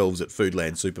 the shelves at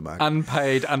Foodland supermarket.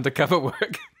 Unpaid undercover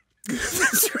work.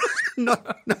 That's right. No.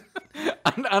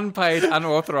 Unpaid,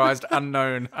 unauthorised,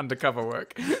 unknown undercover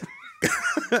work.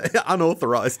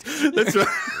 Unauthorised. That's right.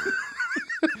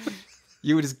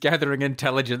 You were just gathering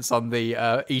intelligence on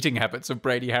the eating habits of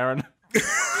Brady Harron.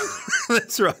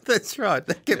 That's right.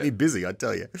 That kept me busy, I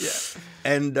tell you. Yeah.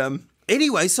 And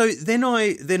anyway, so then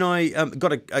I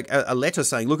got a letter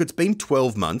saying, look, it's been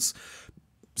 12 months.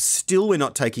 Still, we're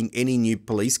not taking any new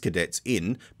police cadets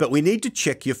in, but we need to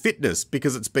check your fitness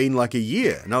because it's been like a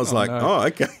year. And I was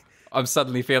okay. I'm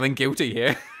suddenly feeling guilty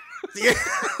here. Yeah,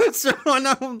 so I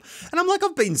know. And I'm like,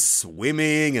 I've been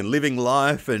swimming and living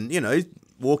life and,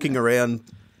 walking around,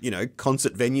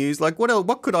 concert venues. Like, what else?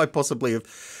 What could I possibly have?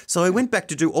 So I went back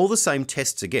to do all the same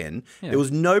tests again. Yeah. There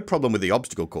was no problem with the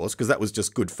obstacle course because that was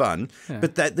just good fun. Yeah.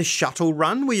 But the shuttle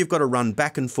run where you've got to run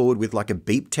back and forward with like a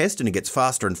beep test, and it gets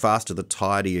faster and faster the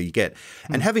tireder you get.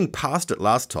 And having passed it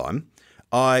last time,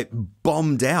 I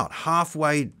bombed out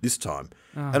halfway this time.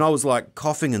 Oh. And I was like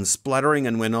coughing and spluttering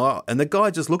and and the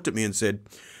guy just looked at me and said,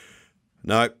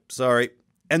 "No, sorry."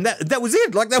 And that was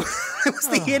it. Like that was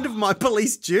the end of my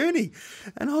police journey.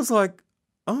 And I was like,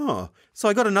 oh. So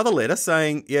I got another letter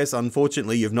saying, yes,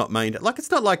 unfortunately, you've not made it. Like,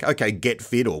 it's not like, okay, get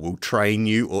fit or we'll train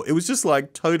you. Or it was just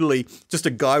like totally just a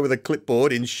guy with a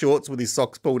clipboard in shorts with his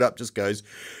socks pulled up just goes,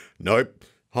 nope,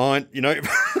 unlucky,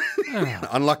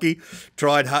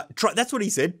 tried hard. That's what he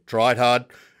said. Tried hard.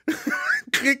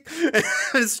 Click. And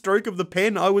a stroke of the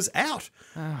pen, I was out.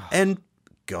 Oh. And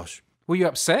gosh. Were you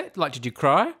upset? Like, did you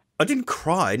cry? I didn't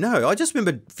cry, no. I just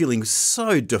remember feeling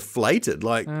so deflated,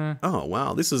 like, oh,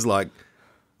 wow, this is like,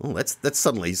 that's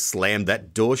suddenly slammed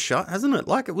that door shut, hasn't it?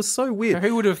 Like, it was so weird.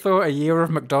 Who would have thought a year of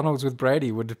McDonald's with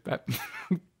Brady would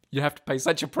you'd have to pay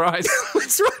such a price?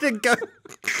 That's right, and go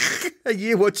a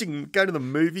year go to the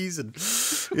movies, and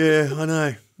yeah, I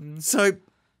know. So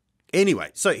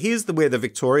anyway, here's where the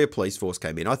Victoria Police Force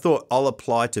came in. I thought I'll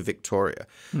apply to Victoria.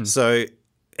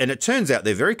 And it turns out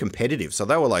they're very competitive. So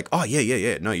they were like, oh,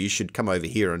 yeah. No, you should come over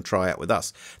here and try out with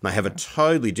us. And they have a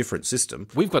totally different system.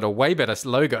 We've got a way better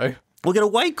logo. We've got a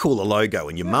way cooler logo.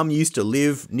 And your mum used to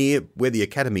live near where the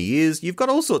academy is. You've got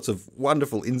all sorts of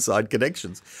wonderful inside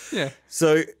connections. Yeah.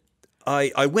 So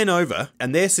I went over,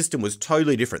 and their system was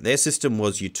totally different. Their system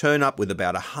was you turn up with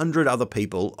about 100 other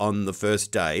people on the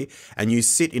first day, and you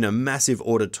sit in a massive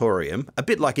auditorium, a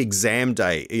bit like exam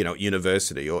day, at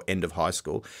university or end of high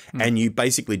school, and you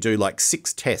basically do like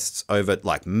 6 tests over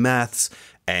like maths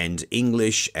and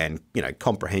English and,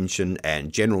 comprehension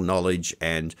and general knowledge.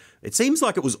 And it seems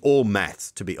like it was all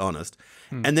maths, to be honest.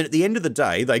 And then at the end of the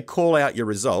day, they call out your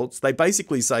results. They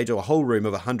basically say to a whole room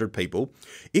of 100 people,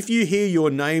 if you hear your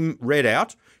name read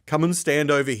out, come and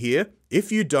stand over here.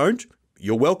 If you don't,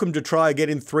 you're welcome to try again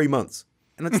in 3 months.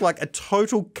 And it's like a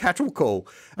total cattle call.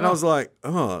 And I was like,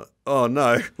 oh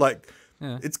no. Like,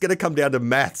 it's going to come down to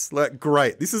maths. Like,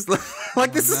 great. This is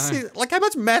is like how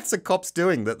much maths are cops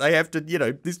doing that they have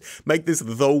to, make this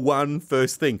the one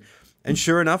first thing. And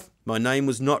sure enough, my name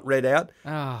was not read out.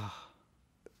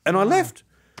 And I left.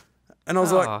 And I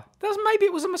was like... Maybe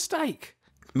it was a mistake.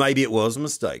 Maybe it was a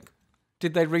mistake.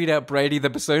 Did they read out Brady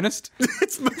the bassoonist?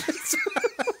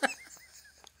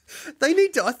 They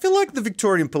need to... I feel like the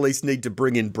Victorian police need to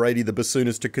bring in Brady the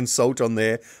bassoonist to consult on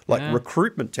their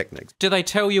recruitment techniques. Do they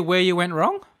tell you where you went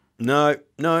wrong? No,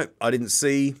 I didn't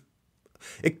see...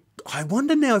 I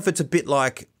wonder now if it's a bit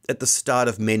like... At the start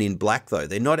of Men in Black, though,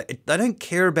 they don't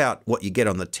care about what you get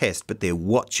on the test, but they're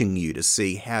watching you to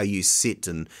see how you sit,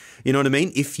 and you know what I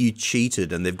mean. If you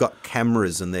cheated, and they've got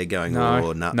cameras, and they're going,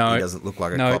 no, he doesn't look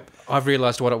like a cop. I've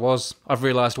realised what it was. I've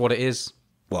realised what it is.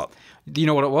 What? Do you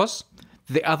know what it was?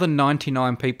 The other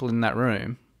 99 people in that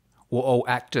room were all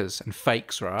actors and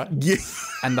fakes, right? Yeah.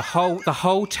 And the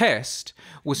whole test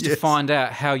was to find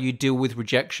out how you deal with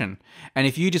rejection. And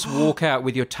if you just walk out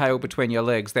with your tail between your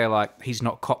legs, they're like, he's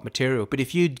not cop material. But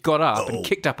if you got up and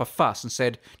kicked up a fuss and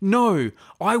said, no,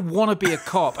 I want to be a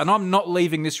cop and I'm not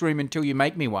leaving this room until you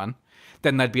make me one,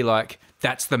 then they'd be like,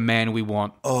 that's the man we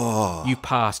want. Oh. You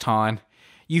passed, Hein.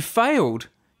 You failed.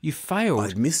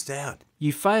 I missed out.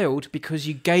 You failed because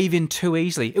you gave in too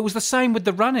easily. It was the same with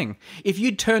the running. If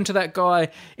you'd turned to that guy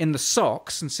in the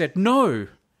socks and said, no,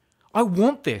 I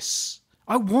want this.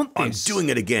 I'm doing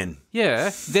it again.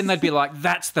 Yeah. Then they'd be like,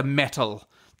 that's the metal.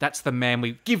 That's the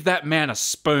man. Give that man a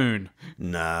spoon.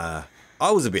 Nah.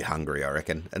 I was a bit hungry, I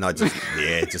reckon. And I just...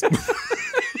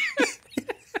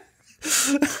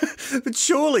 But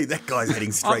surely that guy's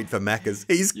heading straight for Macca's.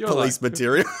 He's police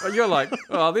material. You're like,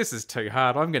 oh, this is too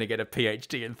hard. I'm going to get a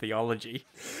PhD in theology.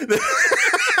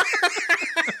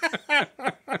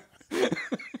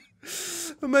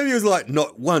 Or maybe it was like,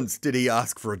 not once did he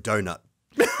ask for a donut.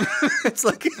 It's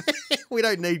like, we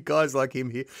don't need guys like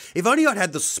him here. If only I'd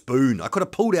had the spoon. I could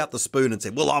have pulled out the spoon and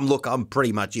said, well, I'm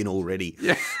pretty much in already.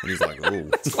 Yeah. And he's like, oh.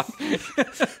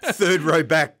 Third row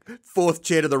back, fourth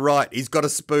chair to the right. He's got a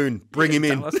spoon. Bring him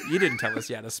in. You didn't tell us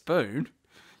you had a spoon.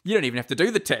 You don't even have to do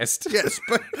the test. Yeah, a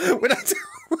spoon.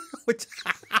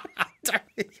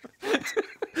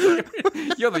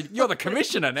 You're the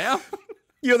commissioner now.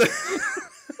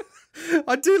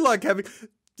 I do like having...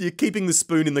 You're keeping the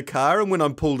spoon in the car, and when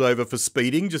I'm pulled over for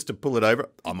speeding, just to pull it over,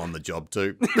 I'm on the job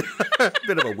too.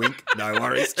 Bit of a wink. No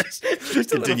worries. Just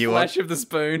continue a flash of the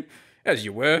spoon, as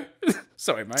you were.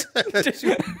 Sorry, mate.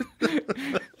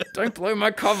 Don't blow my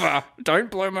cover.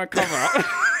 Don't blow my cover.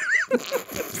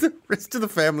 The rest of the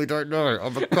family don't know.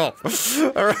 I'm a cop.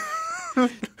 All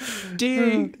right.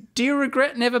 Do you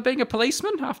regret never being a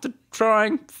policeman after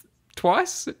trying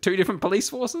twice at two different police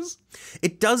forces?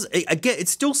 It does. Again, it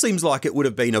still seems like it would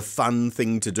have been a fun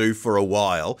thing to do for a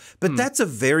while, but that's a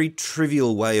very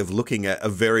trivial way of looking at a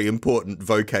very important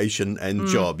vocation and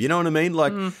job. You know what I mean?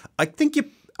 Like, I think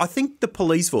the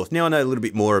police force, now I know a little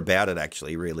bit more about it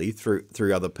actually, really,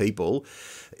 through other people.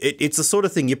 It's the sort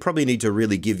of thing you probably need to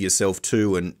really give yourself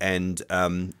to and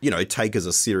take as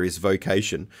a serious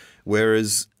vocation.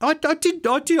 Whereas I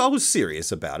was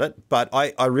serious about it, but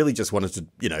I really just wanted to,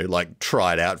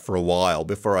 try it out for a while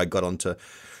before I got onto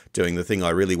doing the thing I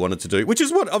really wanted to do, which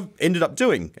is what I've ended up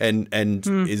doing and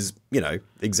is,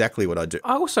 exactly what I do.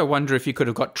 I also wonder if you could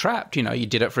have got trapped. You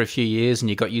did it for a few years and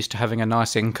you got used to having a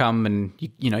nice income and,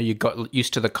 you got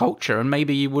used to the culture and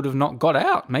maybe you would have not got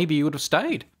out. Maybe you would have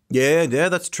stayed. Yeah,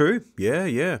 that's true.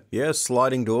 Yeah.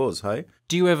 Sliding doors, hey?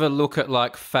 Do you ever look at,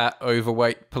 fat,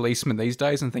 overweight policemen these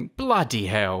days and think, bloody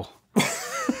hell?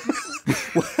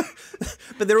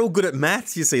 But they're all good at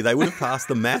maths, you see. They would have passed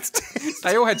the maths test.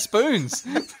 They all had spoons.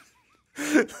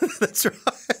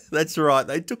 That's right.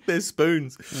 They took their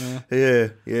spoons.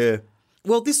 Yeah.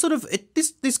 Well, this sort of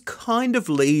this kind of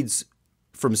leads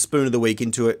from Spoon of the Week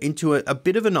into a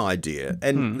bit of an idea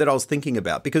and that I was thinking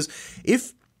about, because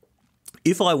if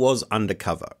I was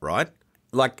undercover, right?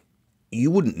 You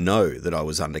wouldn't know that I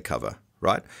was undercover,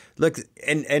 right?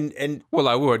 And well,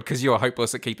 I would, because you're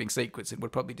hopeless at keeping secrets. It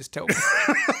would probably just tell me.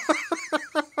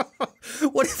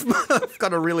 What if I've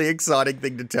got a really exciting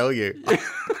thing to tell you? I'm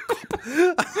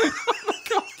a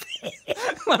cop.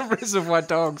 Like Reservoir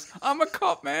Dogs. I'm a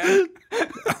cop, man.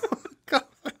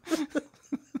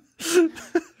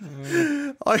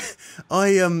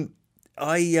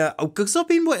 because I've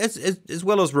been as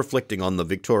well as reflecting on the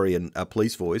Victorian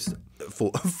police voice.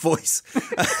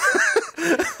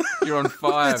 You're on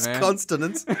fire, It's man.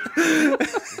 consonants.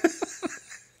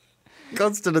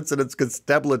 Consonants and its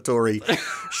constabulary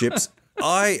ships.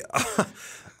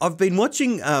 I've been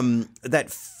watching that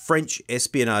French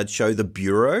espionage show, The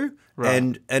Bureau,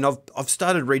 and I've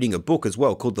started reading a book as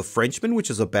well called The Frenchman, which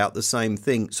is about the same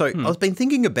thing. So I've been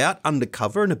thinking about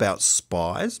undercover and about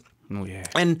spies. Oh, yeah.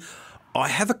 And I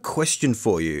have a question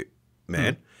for you,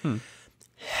 man.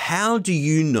 How do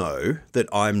you know that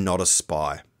I'm not a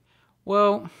spy?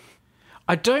 Well,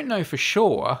 I don't know for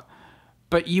sure,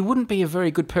 but you wouldn't be a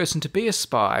very good person to be a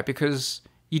spy because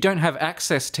you don't have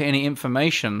access to any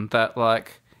information that,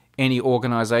 like, any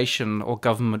organisation or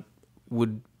government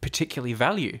would particularly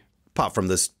value. Apart from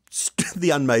the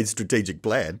unmade strategic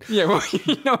plan. Yeah, well,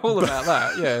 you know all about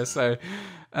that. Yeah,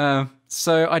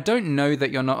 so I don't know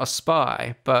that you're not a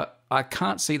spy, but I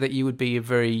can't see that you would be a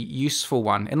very useful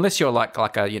one unless you're like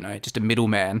a just a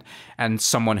middleman and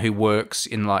someone who works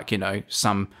in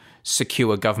some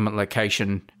secure government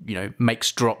location,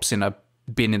 makes drops in a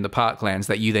bin in the parklands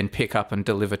that you then pick up and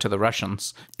deliver to the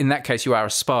Russians. In that case, you are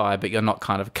a spy, but you're not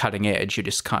kind of cutting edge. You're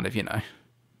just kind of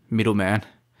middleman.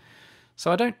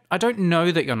 So I don't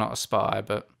know that you're not a spy,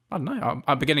 but I don't know.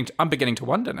 I'm beginning to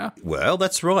wonder now. Well,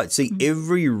 that's right. See,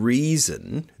 every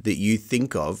reason that you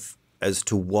think of as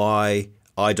to why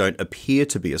I don't appear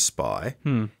to be a spy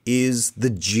is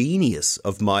the genius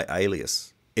of my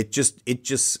alias. It just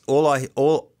all I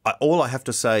have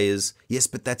to say is yes,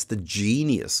 but that's the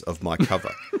genius of my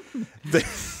cover.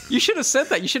 You should have said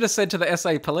that. You should have said to the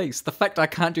SA police, the fact I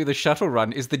can't do the shuttle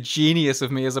run is the genius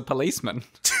of me as a policeman.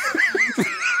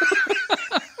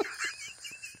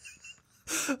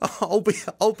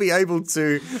 I'll be able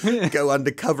to go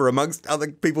undercover amongst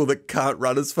other people that can't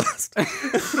run as fast.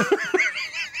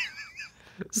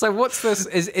 So what's this?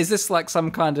 Is this like some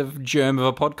kind of germ of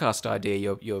a podcast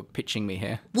idea you're pitching me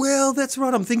here? Well, that's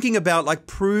right. I'm thinking about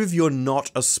prove you're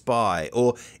not a spy,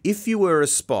 or if you were a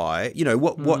spy,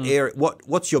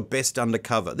 what's your best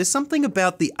undercover? There's something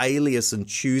about the alias and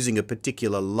choosing a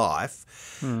particular life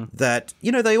that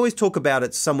they always talk about.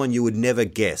 It's someone you would never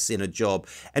guess in a job,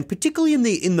 and particularly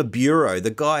in the bureau,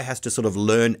 the guy has to sort of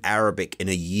learn Arabic in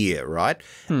a year, right?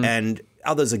 And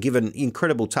others are given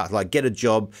incredible tasks, like get a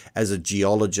job as a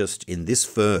geologist in this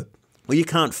firm. Well, you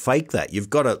can't fake that. You've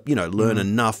got to, learn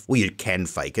enough. Well, you can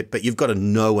fake it, but you've got to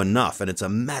know enough, and it's a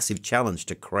massive challenge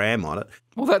to cram on it.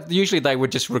 Well, usually they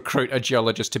would just recruit a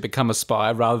geologist to become a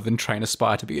spy rather than train a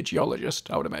spy to be a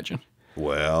geologist, I would imagine.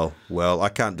 Well, I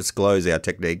can't disclose our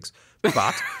techniques,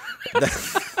 but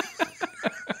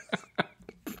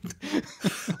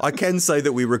I can say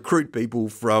that we recruit people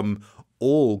from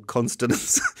all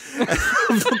continents of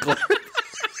the globe.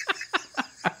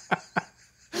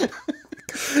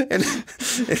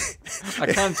 I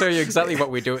can't tell you exactly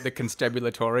what we do at the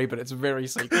constabulary, but it's very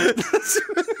secret.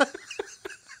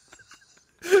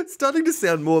 It's starting to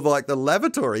sound more like the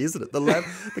lavatory, isn't it? The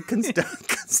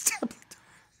constabulary.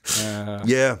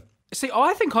 Yeah. See,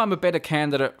 I think I'm a better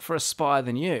candidate for a spy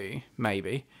than you,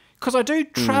 maybe, because I do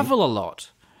travel a lot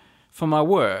for my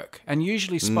work, and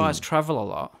usually spies travel a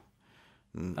lot.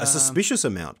 A suspicious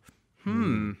amount.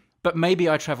 But maybe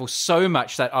I travel so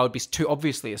much that I would be too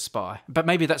obviously a spy. But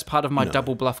maybe that's part of my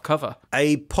double bluff cover.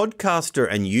 A podcaster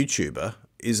and YouTuber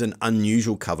is an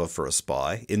unusual cover for a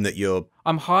spy in that you're...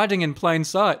 I'm hiding in plain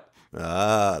sight.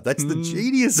 That's the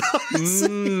genius.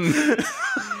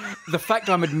 The fact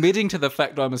I'm admitting to the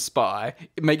fact I'm a spy,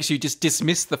 it makes you just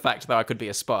dismiss the fact that I could be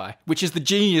a spy, which is the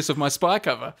genius of my spy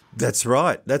cover. That's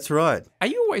right. Are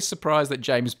you always surprised that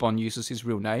James Bond uses his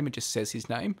real name and just says his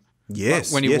name?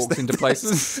 Yes. When he walks into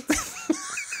places?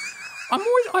 I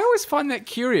always find that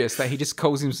curious that he just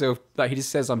calls himself, that he just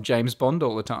says I'm James Bond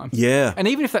all the time. Yeah. And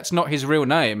even if that's not his real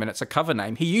name and it's a cover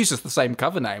name, he uses the same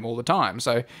cover name all the time.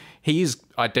 So he is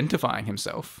identifying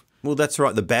himself. Well, that's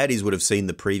right. The baddies would have seen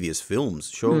the previous films,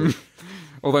 surely.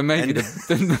 Although maybe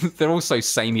they're all so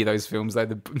samey, those films, though.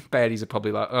 The baddies are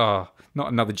probably like, oh,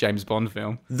 not another James Bond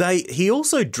film. He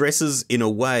also dresses in a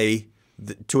way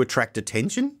to attract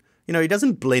attention. He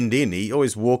doesn't blend in. He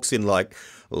always walks in like,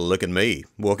 look at me,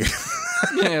 walking.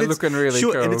 Yeah, looking really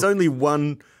cool. And it's only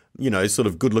one, sort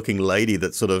of good-looking lady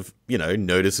that sort of,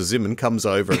 notices him and comes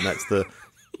over, and that's the...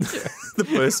 the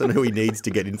person who he needs to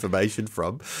get information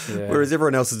from, whereas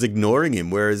everyone else is ignoring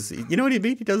him. Whereas, you know what I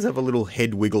mean? He does have a little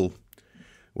head wiggle.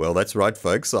 Well, that's right,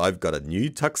 folks. I've got a new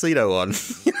tuxedo on.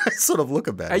 Sort of look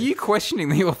about it. Are you questioning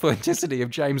the authenticity of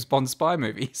James Bond spy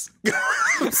movies?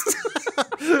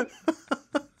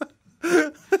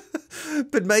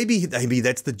 But maybe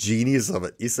that's the genius of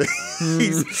it, you see.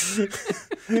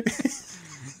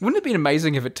 Wouldn't it be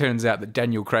amazing if it turns out that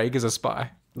Daniel Craig is a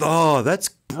spy? Oh, that's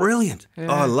brilliant. Yeah.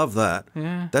 Oh, I love that.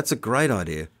 Yeah. That's a great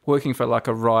idea. Working for like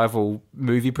a rival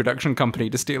movie production company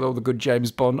to steal all the good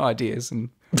James Bond ideas. And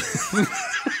That's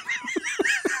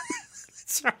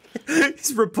right.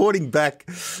 He's reporting back.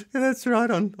 Yeah, that's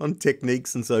right, on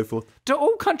techniques and so forth. do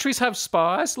all countries have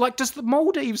spies? Like, does the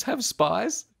Maldives have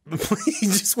spies? You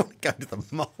just want to go to the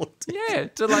Maldives. Yeah,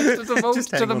 do Just the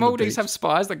hang on the Maldives beach. have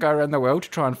spies that go around the world to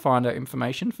try and find out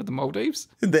information for the Maldives?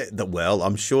 Well,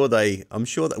 I'm sure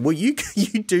that. Well, you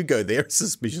do go there a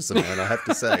suspicious amount, I have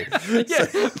to say. Yeah,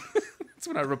 that's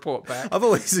when I report back. I've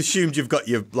always assumed you've got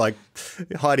your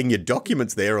hiding your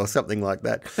documents there or something like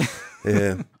that.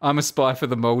 Yeah. I'm a spy for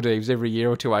the Maldives. Every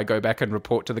year or two, I go back and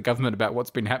report to the government about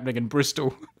what's been happening in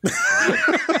Bristol.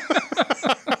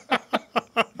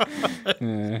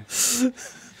 Yeah.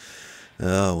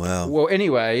 Oh wow. Well,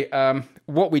 anyway,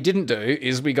 what we didn't do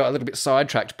is we got a little bit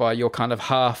sidetracked by your kind of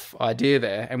half idea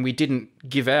there, and we didn't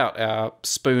give out our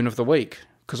spoon of the week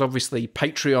because obviously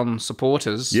Patreon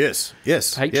supporters, Yes.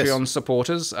 Patreon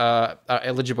supporters are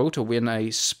eligible to win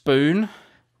a spoon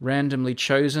randomly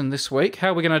chosen this week.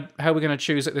 How are we gonna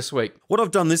choose it this week? What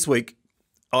I've done this week,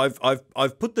 I've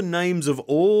put the names of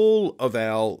all of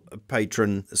our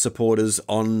patron supporters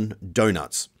on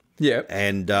donuts. Yeah,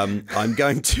 And I'm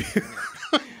going to.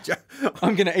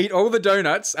 I'm gonna eat all the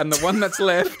donuts, and the one that's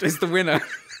left is the winner.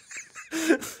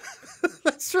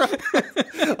 That's right.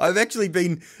 I've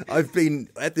been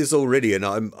at this already, and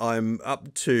I'm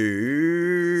up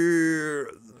to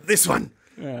this one.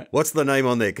 Right. What's the name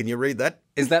on there? Can you read that?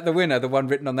 Is that the winner? The one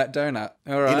written on that donut?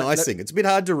 All right. In icing. It's a bit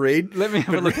hard to read. Let me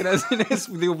have a look at it. It's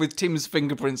with Tim's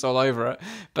fingerprints all over it.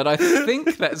 But I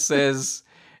think that says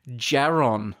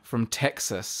Jaron from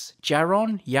Texas.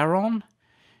 Jaron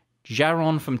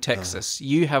from Texas.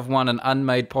 You have won an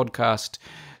Unmade podcast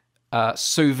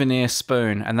souvenir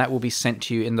spoon, and that will be sent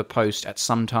to you in the post at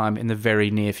some time in the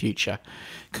very near future.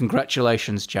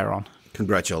 Congratulations, Jaron.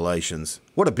 Congratulations.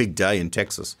 What a big day in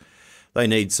Texas. They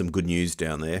need some good news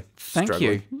down there. Thank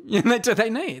Struggling. you.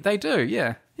 Yeah, they do,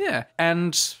 yeah.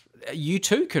 And you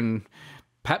too can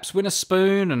perhaps win a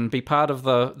spoon and be part of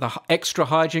the extra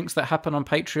hijinks that happen on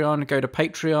Patreon. Go to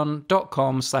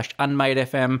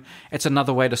patreon.com/unmadefm. It's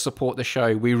another way to support the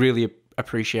show. We really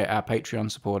appreciate our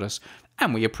Patreon supporters,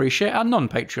 and we appreciate our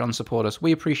non-Patreon supporters.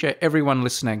 We appreciate everyone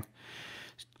listening.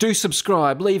 Do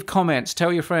subscribe, leave comments,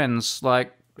 tell your friends.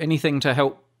 Like, anything to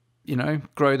help,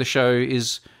 grow the show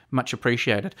is much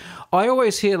appreciated. I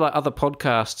always hear like other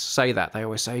podcasts say that. They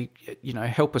always say,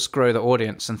 help us grow the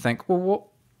audience, and think, well,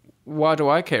 why do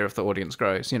I care if the audience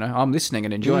grows? I'm listening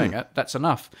and enjoying it. That's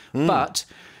enough. But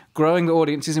growing the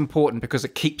audience is important because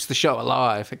it keeps the show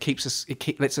alive.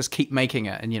 It lets us keep making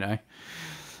it. And,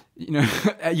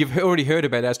 you've already heard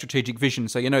about our strategic vision,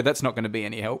 so that's not going to be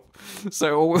any help.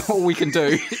 So all we can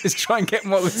do is try and get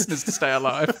more listeners to stay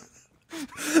alive.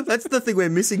 That's the thing we're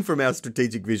missing from our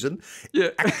strategic vision. Yeah.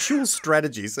 Actual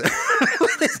strategies.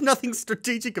 There's nothing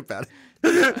strategic about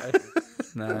it.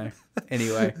 No.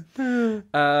 Anyway,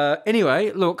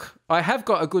 look, I have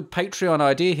got a good Patreon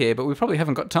idea here, but we probably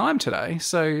haven't got time today.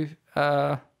 So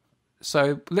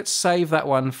let's save that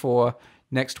one for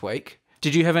next week.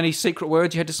 Did you have any secret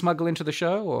words you had to smuggle into the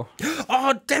show, or?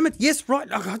 Oh, damn it. Yes, right.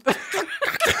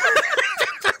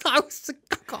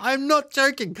 I'm not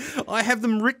joking. I have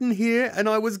them written here, and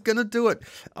I was going to do it.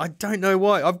 I don't know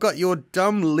why. I've got your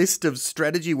dumb list of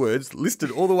strategy words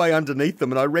listed all the way underneath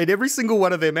them, and I read every single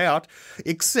one of them out,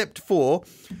 except for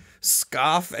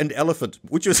scarf and elephant,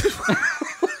 which was...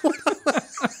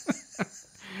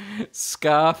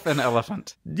 Scarf and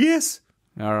elephant. Yes.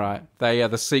 All right. They are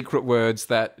the secret words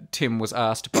that Tim was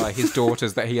asked by his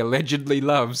daughters that he allegedly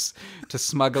loves to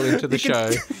smuggle into the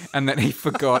show, and that he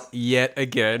forgot yet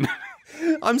again.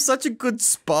 I'm such a good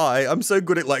spy. I'm so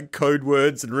good at code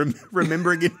words and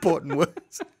remembering important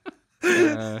words.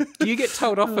 Do you get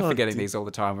told off for forgetting these all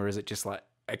the time, or is it just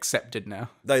accepted now?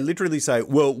 They literally say,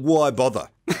 well, why bother?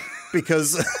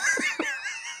 Because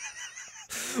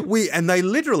they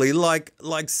literally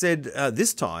said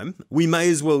this time we may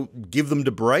as well give them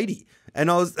to Brady.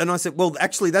 And I said, well,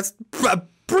 actually that's a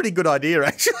pretty good idea,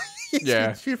 actually.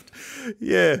 Yeah.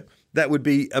 Yeah. That would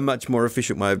be a much more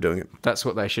efficient way of doing it. That's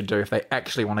what they should do if they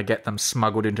actually want to get them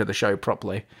smuggled into the show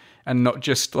properly, and not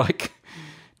just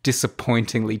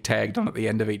disappointingly tagged on at the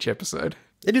end of each episode.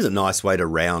 It is a nice way to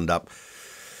round up.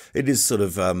 It is sort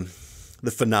of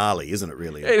the finale, isn't it,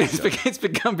 really? It's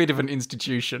become a bit of an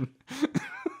institution.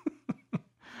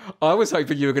 I was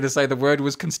hoping you were going to say the word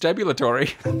was constabulatory.